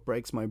kind of what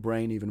breaks my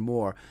brain even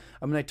more.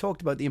 I mean, I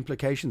talked about the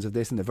implications of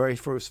this in the very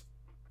first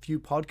few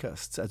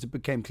podcasts, as it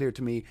became clear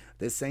to me,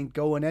 this ain't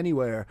going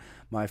anywhere,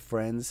 my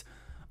friends.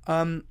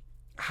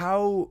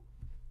 How,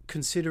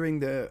 considering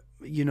the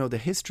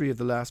history of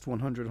the last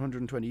 100,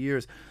 120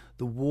 years,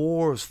 the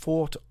wars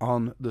fought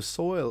on the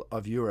soil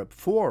of Europe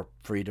for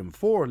freedom,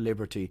 for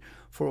liberty,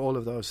 for all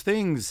of those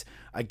things,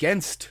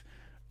 against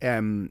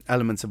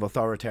elements of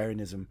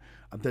authoritarianism,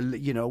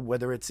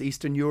 whether it's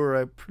Eastern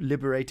Europe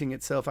liberating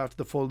itself after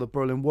the fall of the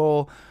Berlin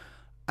Wall,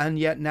 and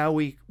yet now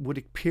we would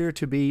appear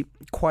to be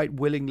quite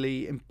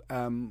willingly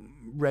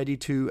ready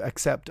to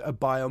accept a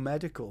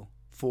biomedical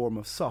form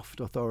of soft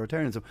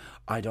authoritarianism.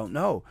 I don't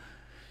know.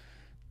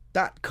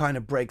 That kind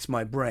of breaks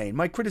my brain.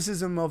 My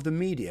criticism of the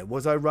media,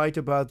 was I right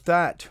about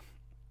that?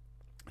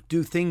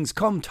 Do things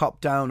come top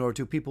down, or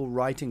do people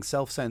writing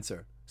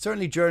self-censor?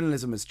 Certainly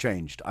journalism has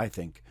changed, I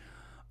think.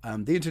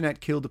 The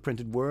internet killed the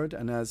printed word,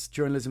 and as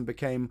journalism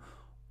became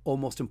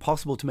almost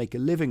impossible to make a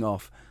living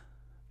off,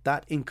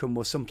 that income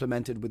was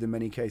supplemented with, in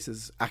many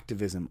cases,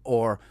 activism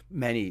or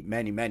many,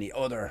 many, many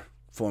other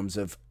forms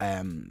of,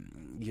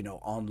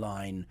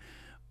 online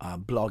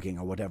blogging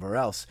or whatever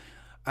else.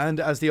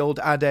 And as the old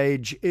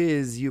adage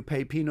is, you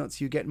pay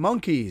peanuts, you get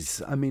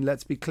monkeys. I mean,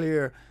 let's be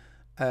clear.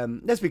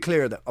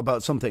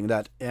 About something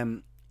that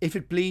if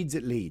it bleeds,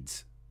 it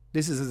leads.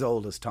 This is as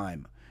old as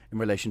time in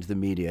relation to the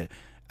media.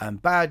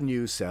 Bad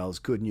news sells,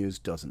 good news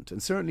doesn't.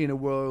 And certainly in a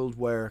world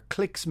where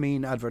clicks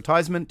mean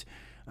advertisement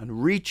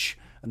and reach,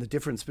 and the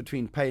difference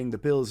between paying the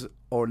bills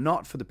or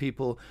not for the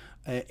people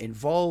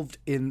involved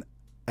in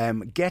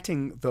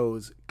getting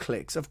those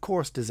clicks, of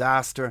course,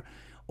 disaster,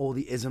 all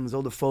the isms,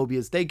 all the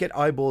phobias, they get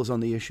eyeballs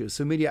on the issues.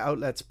 So media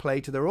outlets play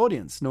to their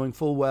audience, knowing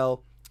full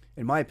well,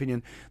 in my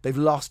opinion, they've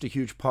lost a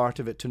huge part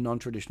of it to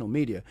non-traditional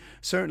media.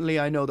 Certainly,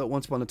 I know that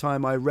once upon a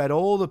time, I read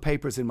all the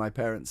papers in my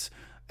parents'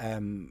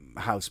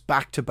 house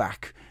back to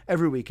back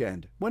every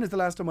weekend. When is the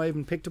last time I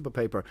even picked up a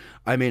paper?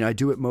 I mean, I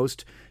do it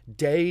most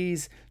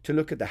days to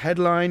look at the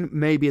headline,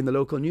 maybe in the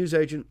local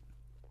newsagent,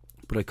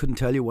 but I couldn't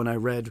tell you when I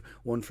read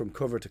one from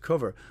cover to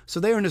cover. So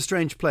they're in a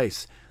strange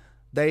place.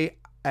 They've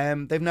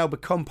now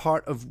become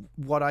part of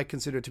what I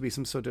consider to be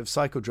some sort of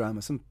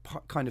psychodrama, some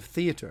kind of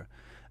theatre,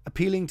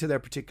 appealing to their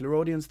particular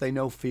audience. They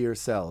know fear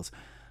sells.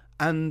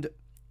 And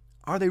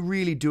are they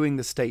really doing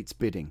the state's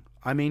bidding?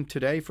 I mean,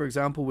 today, for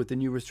example, with the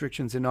new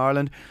restrictions in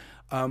Ireland,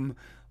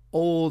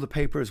 all the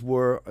papers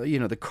were,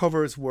 the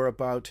covers were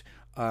about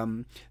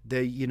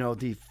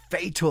the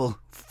fatal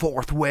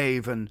fourth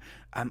wave and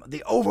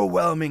the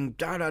overwhelming,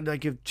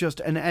 like just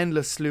an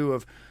endless slew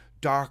of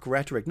dark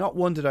rhetoric. Not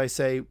one did I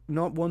see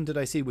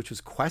which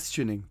was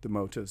questioning the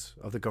motives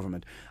of the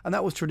government. And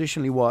that was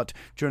traditionally what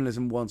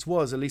journalism once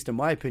was, at least in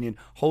my opinion,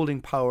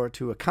 holding power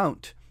to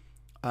account.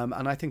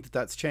 And I think that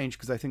that's changed,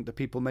 because I think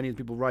many of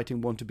the people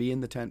writing want to be in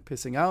the tent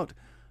pissing out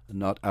and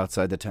not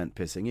outside the tent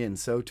pissing in,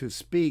 so to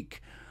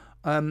speak.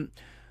 Are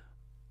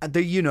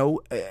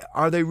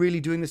they really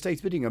doing the state's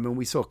bidding? I mean,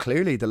 we saw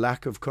clearly the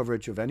lack of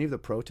coverage of any of the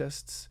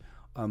protests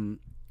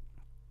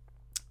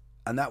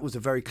And that was a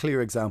very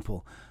clear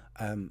example.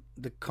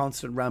 The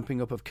constant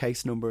ramping up of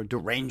case number,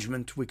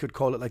 derangement, we could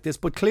call it like this.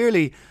 But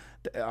clearly,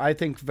 I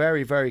think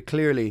very, very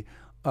clearly,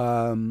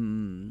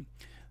 you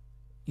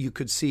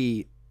could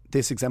see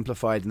this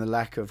exemplified in the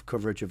lack of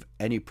coverage of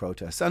any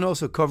protests. And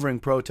also covering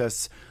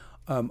protests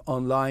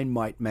online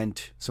might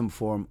meant some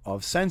form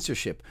of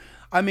censorship.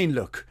 I mean,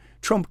 look,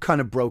 Trump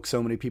kind of broke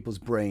so many people's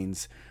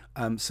brains.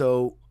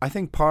 So I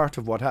think part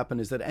of what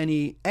happened is that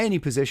any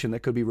position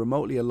that could be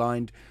remotely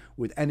aligned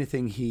with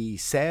anything he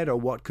said, or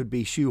what could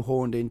be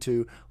shoehorned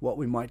into what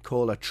we might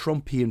call a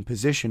Trumpian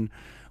position,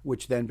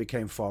 which then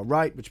became far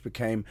right, which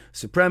became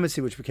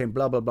supremacy, which became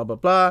blah, blah, blah, blah,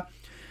 blah.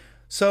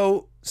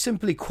 So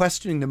simply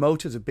questioning the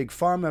motives of Big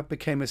Pharma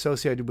became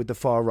associated with the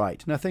far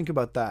right. Now think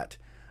about that.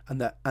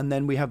 And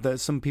then we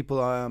have some people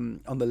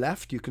on the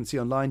left, you can see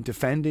online,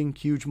 defending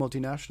huge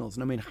multinationals.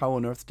 And I mean, how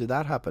on earth did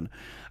that happen?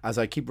 As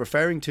I keep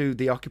referring to,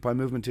 the Occupy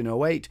movement in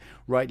 2008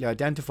 rightly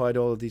identified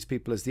all of these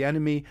people as the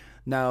enemy.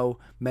 Now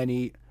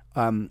many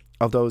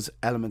of those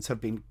elements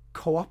have been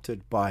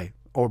co-opted by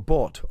or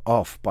bought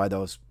off by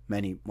those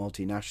many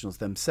multinationals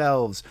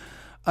themselves.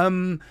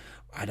 I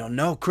don't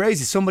know,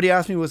 crazy. Somebody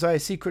asked me, was I a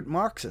secret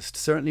Marxist?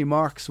 Certainly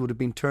Marx would have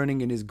been turning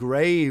in his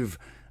grave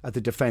at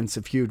the defence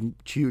of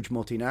huge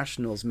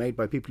multinationals made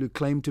by people who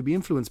claimed to be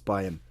influenced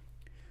by him.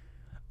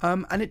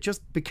 And it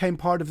just became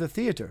part of the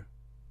theatre,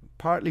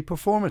 partly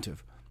performative.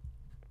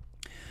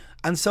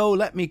 And so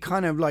let me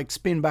kind of like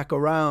spin back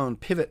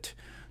around, pivot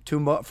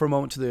for a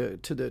moment to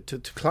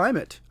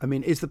climate. I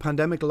mean, is the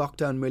pandemic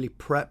lockdown merely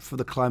prep for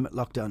the climate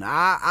lockdown?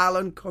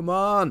 Alan, come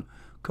on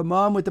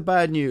with the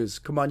bad news.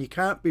 Come on, you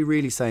can't be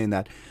really saying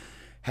that.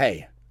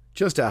 Hey,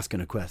 just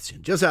asking a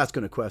question,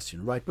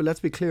 right? But let's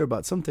be clear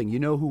about something. You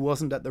know who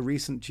wasn't at the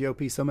recent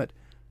GOP summit?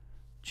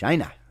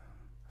 China.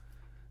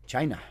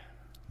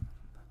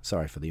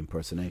 Sorry for the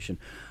impersonation.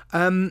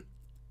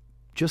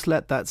 Just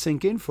let that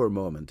sink in for a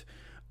moment.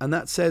 And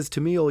that says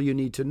to me all you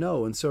need to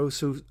know. And so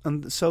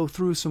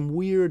through some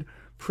weird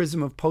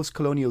prism of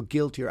post-colonial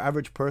guilt, your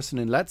average person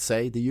in, let's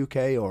say, the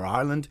UK or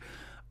Ireland,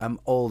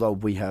 although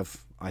we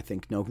have, I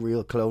think, no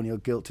real colonial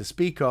guilt to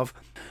speak of,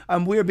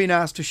 we're being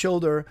asked to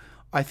shoulder,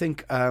 I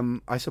think,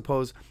 I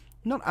suppose,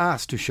 not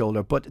asked to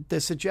shoulder, but the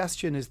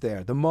suggestion is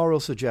there, the moral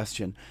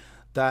suggestion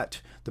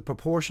that the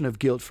proportion of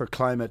guilt for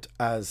climate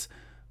as,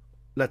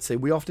 let's say,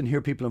 we often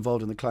hear people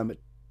involved in the climate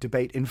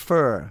debate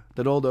infer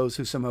that all those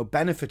who somehow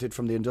benefited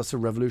from the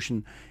Industrial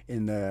Revolution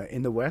in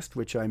the West,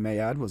 which I may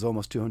add was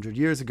almost 200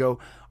 years ago,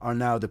 are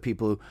now the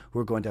people who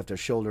are going to have to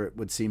shoulder, it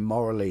would seem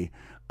morally,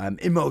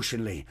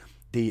 emotionally,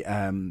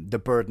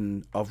 the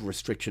burden of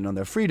restriction on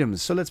their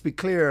freedoms. So let's be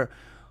clear,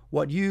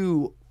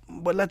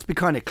 let's be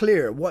kind of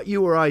clear, what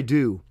you or I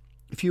do,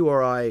 if you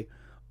or I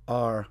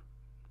are,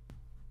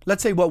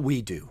 let's say what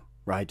we do,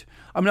 right?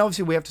 I mean,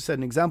 obviously we have to set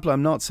an example.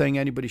 I'm not saying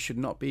anybody should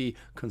not be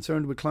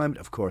concerned with climate.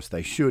 Of course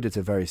they should. It's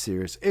a very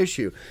serious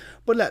issue.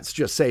 But let's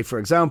just say, for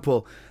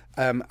example,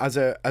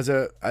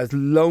 as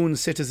lone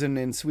citizen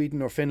in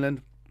Sweden or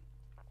Finland,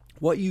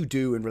 what you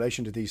do in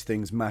relation to these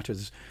things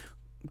matters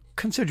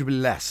considerably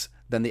less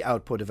than the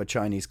output of a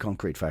Chinese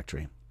concrete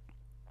factory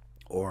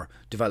or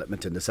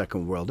development in the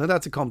Second World. Now,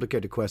 that's a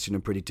complicated question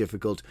and pretty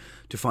difficult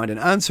to find an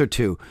answer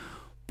to.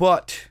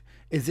 But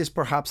is this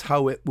perhaps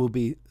how it will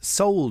be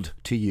sold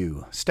to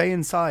you? Stay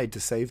inside to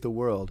save the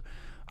world.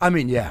 I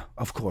mean, yeah,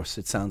 of course,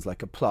 it sounds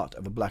like a plot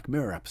of a Black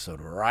Mirror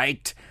episode,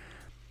 right?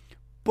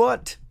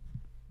 But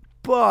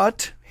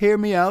hear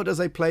me out as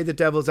I play the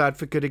devil's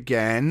advocate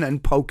again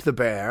and poke the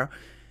bear.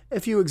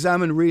 If you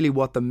examine really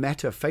what the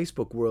meta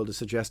Facebook world is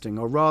suggesting,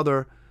 or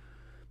rather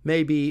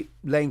maybe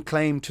laying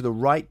claim to the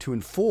right to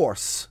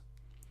enforce,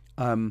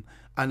 and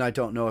I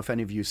don't know if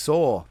any of you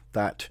saw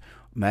that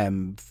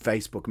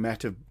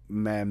Facebook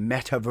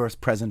metaverse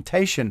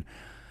presentation.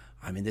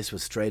 I mean, this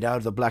was straight out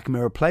of the Black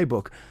Mirror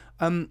playbook.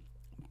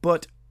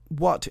 But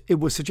what it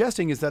was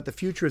suggesting is that the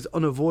future is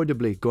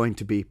unavoidably going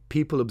to be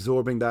people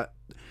absorbing the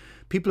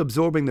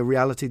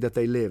reality that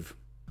they live,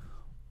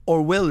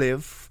 or will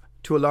live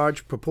to a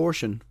large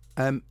proportion,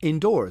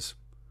 indoors.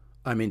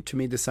 I mean, to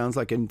me, this sounds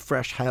like in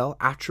fresh hell,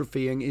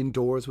 atrophying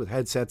indoors with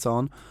headsets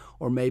on,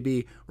 or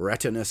maybe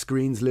retina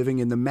screens living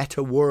in the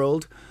meta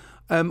world.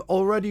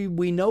 Already,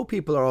 we know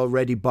people are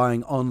already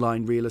buying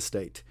online real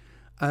estate.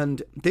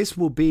 And this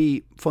will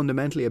be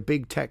fundamentally a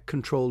big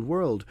tech-controlled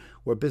world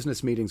where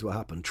business meetings will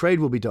happen,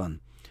 trade will be done.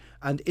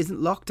 And isn't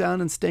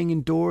lockdown and staying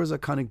indoors a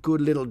kind of good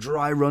little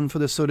dry run for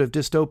this sort of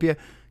dystopia?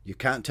 You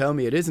can't tell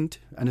me it isn't.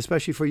 And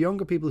especially for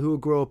younger people who will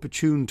grow up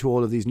attuned to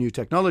all of these new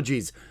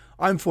technologies.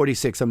 I'm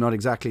 46, I'm not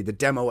exactly the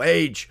demo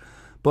age.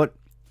 But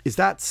is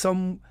that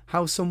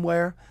somehow,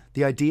 somewhere,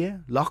 the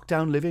idea?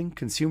 Lockdown living,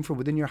 consume from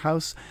within your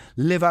house,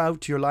 live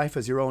out your life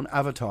as your own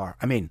avatar.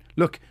 I mean,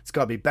 look, it's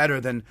got to be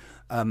better than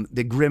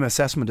the grim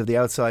assessment of the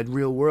outside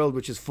real world,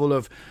 which is full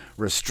of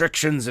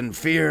restrictions and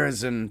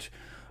fears, and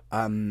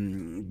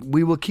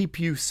we will keep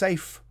you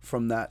safe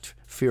from that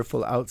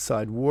fearful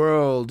outside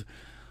world.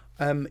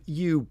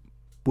 You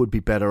would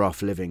be better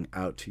off living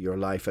out your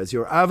life as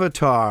your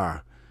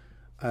avatar.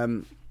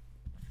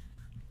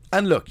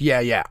 And look,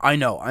 yeah, I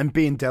know I'm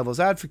being devil's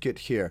advocate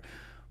here,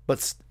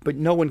 but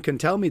no one can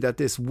tell me that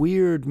this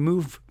weird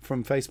move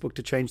from Facebook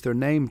to change their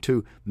name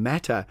to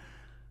Meta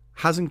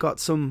hasn't got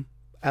some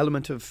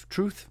element of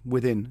truth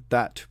within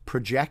that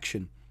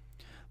projection.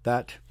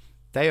 That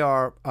they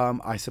are,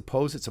 I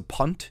suppose, it's a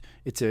punt,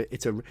 it's a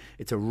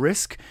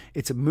risk,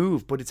 it's a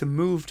move, but it's a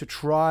move to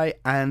try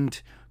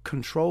and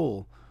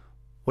control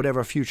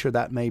whatever future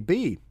that may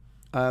be.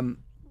 And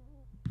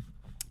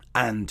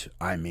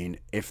I mean,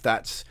 if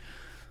that's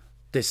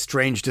this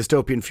strange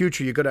dystopian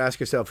future, you've got to ask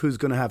yourself, who's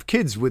going to have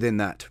kids within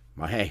that?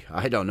 Well, hey,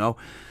 I don't know.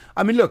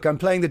 I mean, look, I'm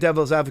playing the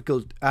devil's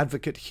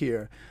advocate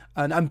here,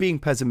 and I'm being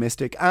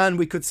pessimistic, and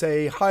we could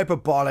say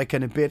hyperbolic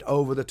and a bit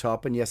over the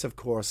top. And yes, of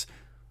course,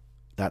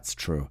 that's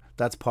true.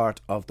 That's part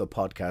of the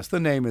podcast. The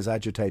name is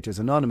Agitators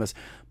Anonymous,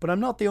 but I'm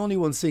not the only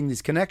one seeing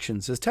these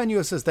connections, as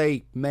tenuous as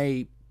they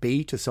may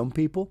be to some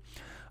people.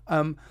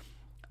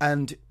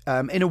 And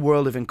in a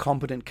world of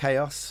incompetent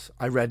chaos,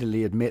 I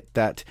readily admit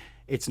that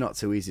it's not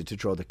so easy to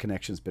draw the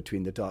connections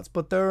between the dots.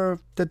 But the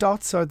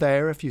dots are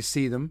there if you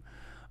see them.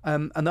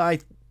 And I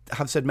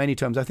have said many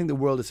times, I think the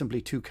world is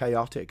simply too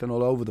chaotic and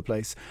all over the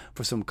place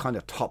for some kind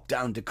of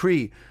top-down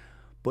decree.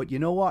 But you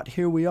know what?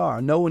 Here we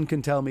are. No one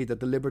can tell me that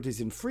the liberties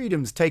and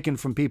freedoms taken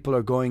from people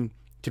are going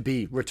to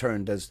be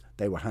returned as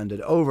they were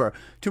handed over.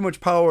 Too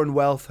much power and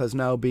wealth has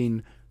now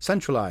been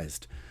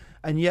centralised.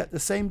 And yet the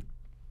same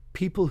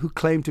people who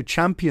claim to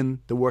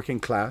champion the working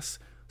class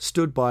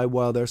stood by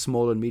while their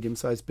small and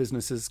medium-sized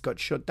businesses got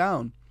shut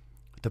down.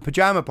 The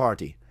Pajama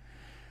Party.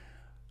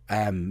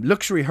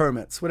 Luxury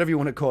hermits, whatever you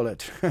want to call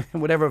it.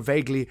 Whatever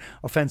vaguely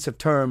offensive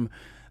term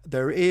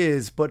there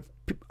is. But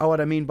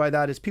what I mean by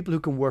that is people who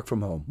can work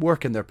from home,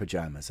 work in their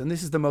pajamas. And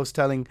this is the most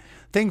telling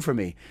thing for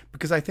me,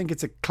 because I think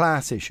it's a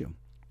class issue.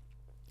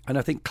 And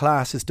I think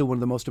class is still one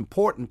of the most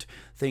important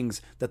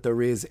things that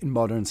there is in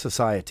modern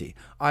society.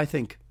 I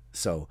think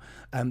so.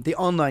 The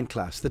online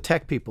class, the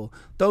tech people,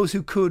 those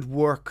who could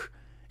work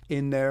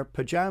in their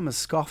pajamas,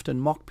 scoffed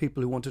and mocked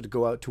people who wanted to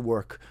go out to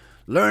work,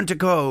 learn to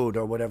code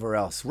or whatever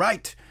else.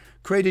 Right,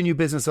 create a new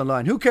business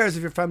online. Who cares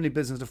if your family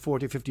business of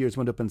 40, 50 years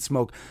went up in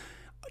smoke?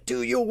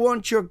 Do you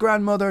want your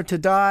grandmother to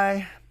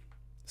die?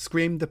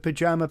 Screamed the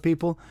pajama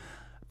people,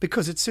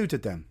 because it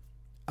suited them.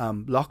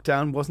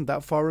 Lockdown wasn't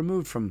that far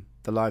removed from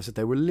the lives that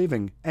they were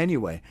living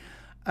anyway.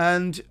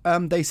 And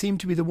they seem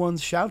to be the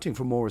ones shouting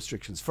for more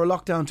restrictions, for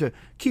lockdown to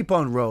keep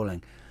on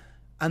rolling.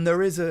 And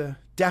there is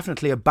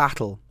definitely a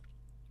battle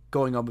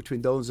going on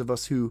between those of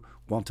us who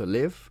want to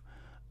live,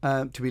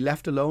 to be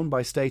left alone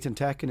by state and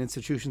tech and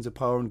institutions of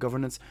power and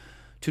governance,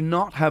 to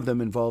not have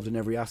them involved in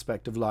every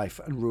aspect of life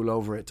and rule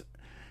over it,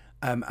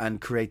 and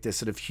create this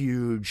sort of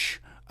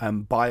huge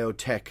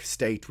biotech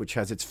state which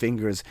has its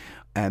fingers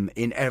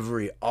in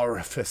every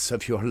orifice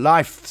of your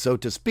life, so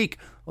to speak,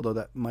 although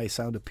that may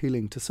sound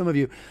appealing to some of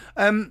you.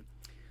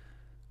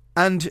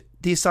 And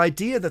this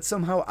idea that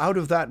somehow out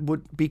of that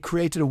would be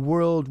created a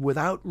world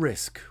without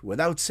risk,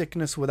 without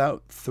sickness,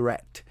 without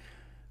threat.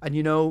 And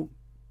you know,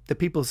 the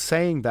people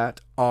saying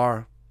that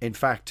are, in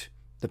fact,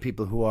 the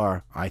people who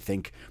are, I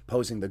think,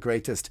 posing the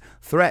greatest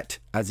threat,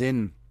 as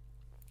in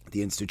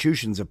the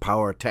institutions of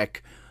power,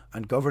 tech,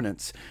 and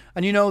governance.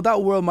 And you know,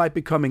 that world might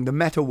be coming, the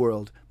meta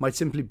world, might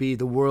simply be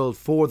the world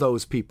for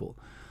those people.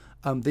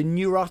 The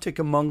neurotic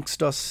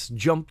amongst us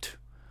jumped,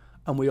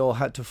 and we all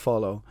had to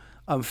follow.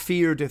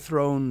 Fear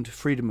dethroned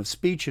freedom of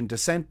speech, and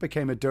dissent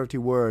became a dirty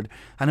word.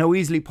 And how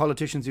easily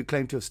politicians who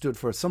claimed to have stood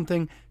for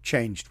something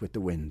changed with the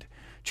wind,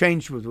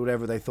 changed with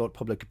whatever they thought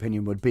public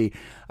opinion would be.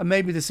 And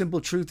maybe the simple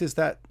truth is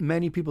that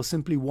many people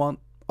simply want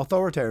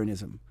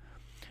authoritarianism.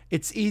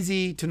 It's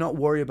easy to not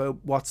worry about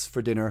what's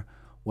for dinner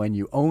when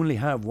you only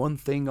have one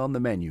thing on the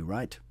menu,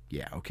 right?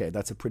 Yeah, okay,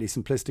 that's a pretty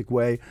simplistic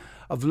way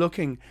of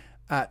looking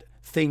at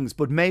things.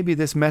 But maybe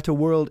this meta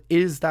world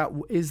is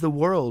the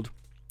world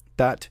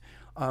that,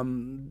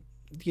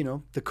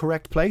 the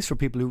correct place for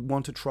people who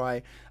want to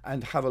try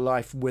and have a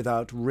life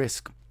without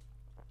risk.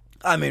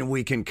 I mean,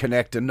 we can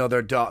connect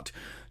another dot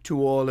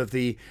to all of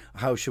the,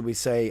 how shall we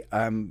say,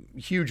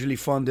 hugely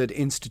funded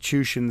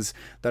institutions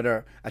that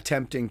are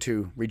attempting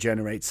to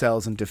regenerate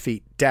cells and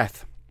defeat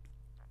death.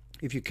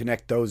 If you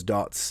connect those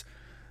dots,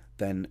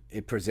 then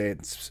it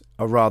presents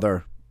a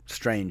rather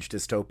strange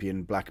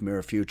dystopian Black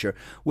Mirror future,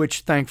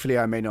 which thankfully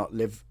I may not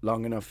live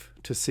long enough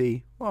to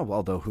see. Well,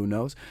 although who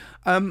knows.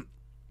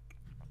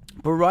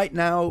 But right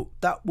now,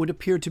 that would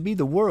appear to be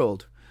the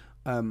world.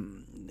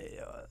 Some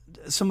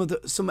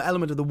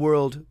element of the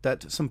world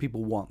that some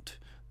people want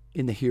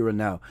in the here and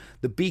now.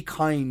 The be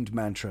kind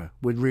mantra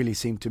would really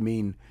seem to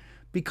mean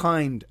be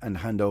kind and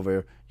hand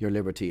over your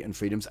liberty and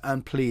freedoms,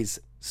 and please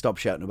stop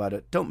shouting about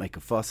it. Don't make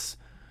a fuss.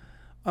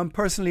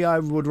 Personally, I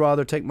would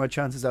rather take my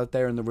chances out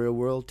there in the real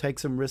world, take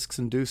some risks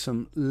and do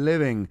some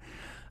living.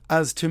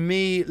 As to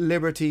me,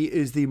 liberty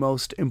is the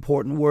most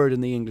important word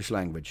in the English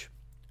language.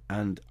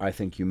 And I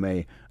think you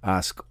may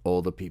ask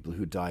all the people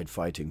who died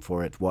fighting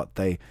for it what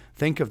they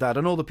think of that,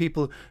 and all the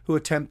people who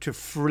attempt to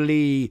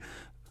flee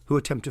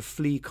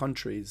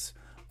countries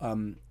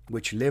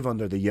which live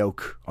under the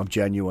yoke of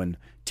genuine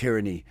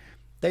tyranny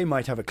they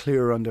might have a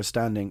clearer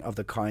understanding of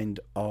the kind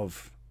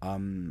of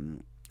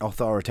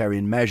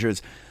authoritarian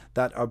measures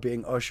that are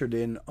being ushered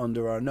in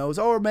under our nose.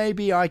 Or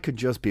maybe I could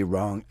just be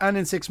wrong, and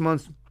in 6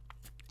 months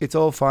it's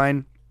all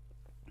fine.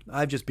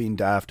 I've just been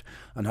daft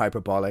and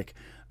hyperbolic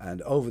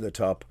and over the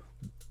top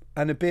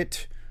and a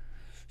bit,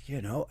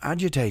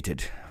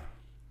 agitated.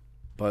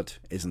 But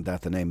isn't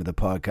that the name of the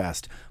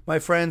podcast? My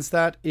friends,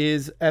 that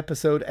is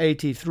episode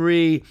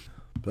 83.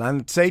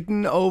 Planet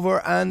Satan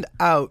over and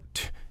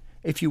out.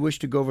 If you wish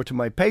to go over to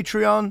my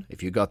Patreon,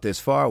 if you got this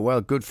far,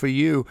 well, good for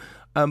you.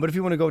 But if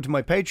you want to go to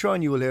my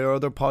Patreon, you will hear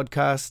other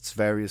podcasts,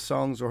 various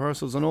songs,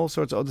 rehearsals, and all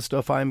sorts of other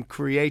stuff I'm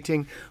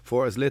creating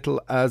for as little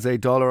as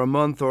 $1 a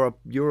month or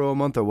 €1 a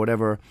month or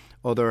whatever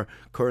other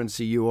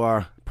currency you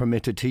are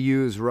permitted to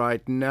use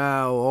right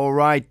now. All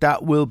right,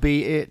 that will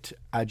be it.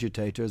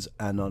 Agitators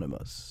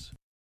Anonymous.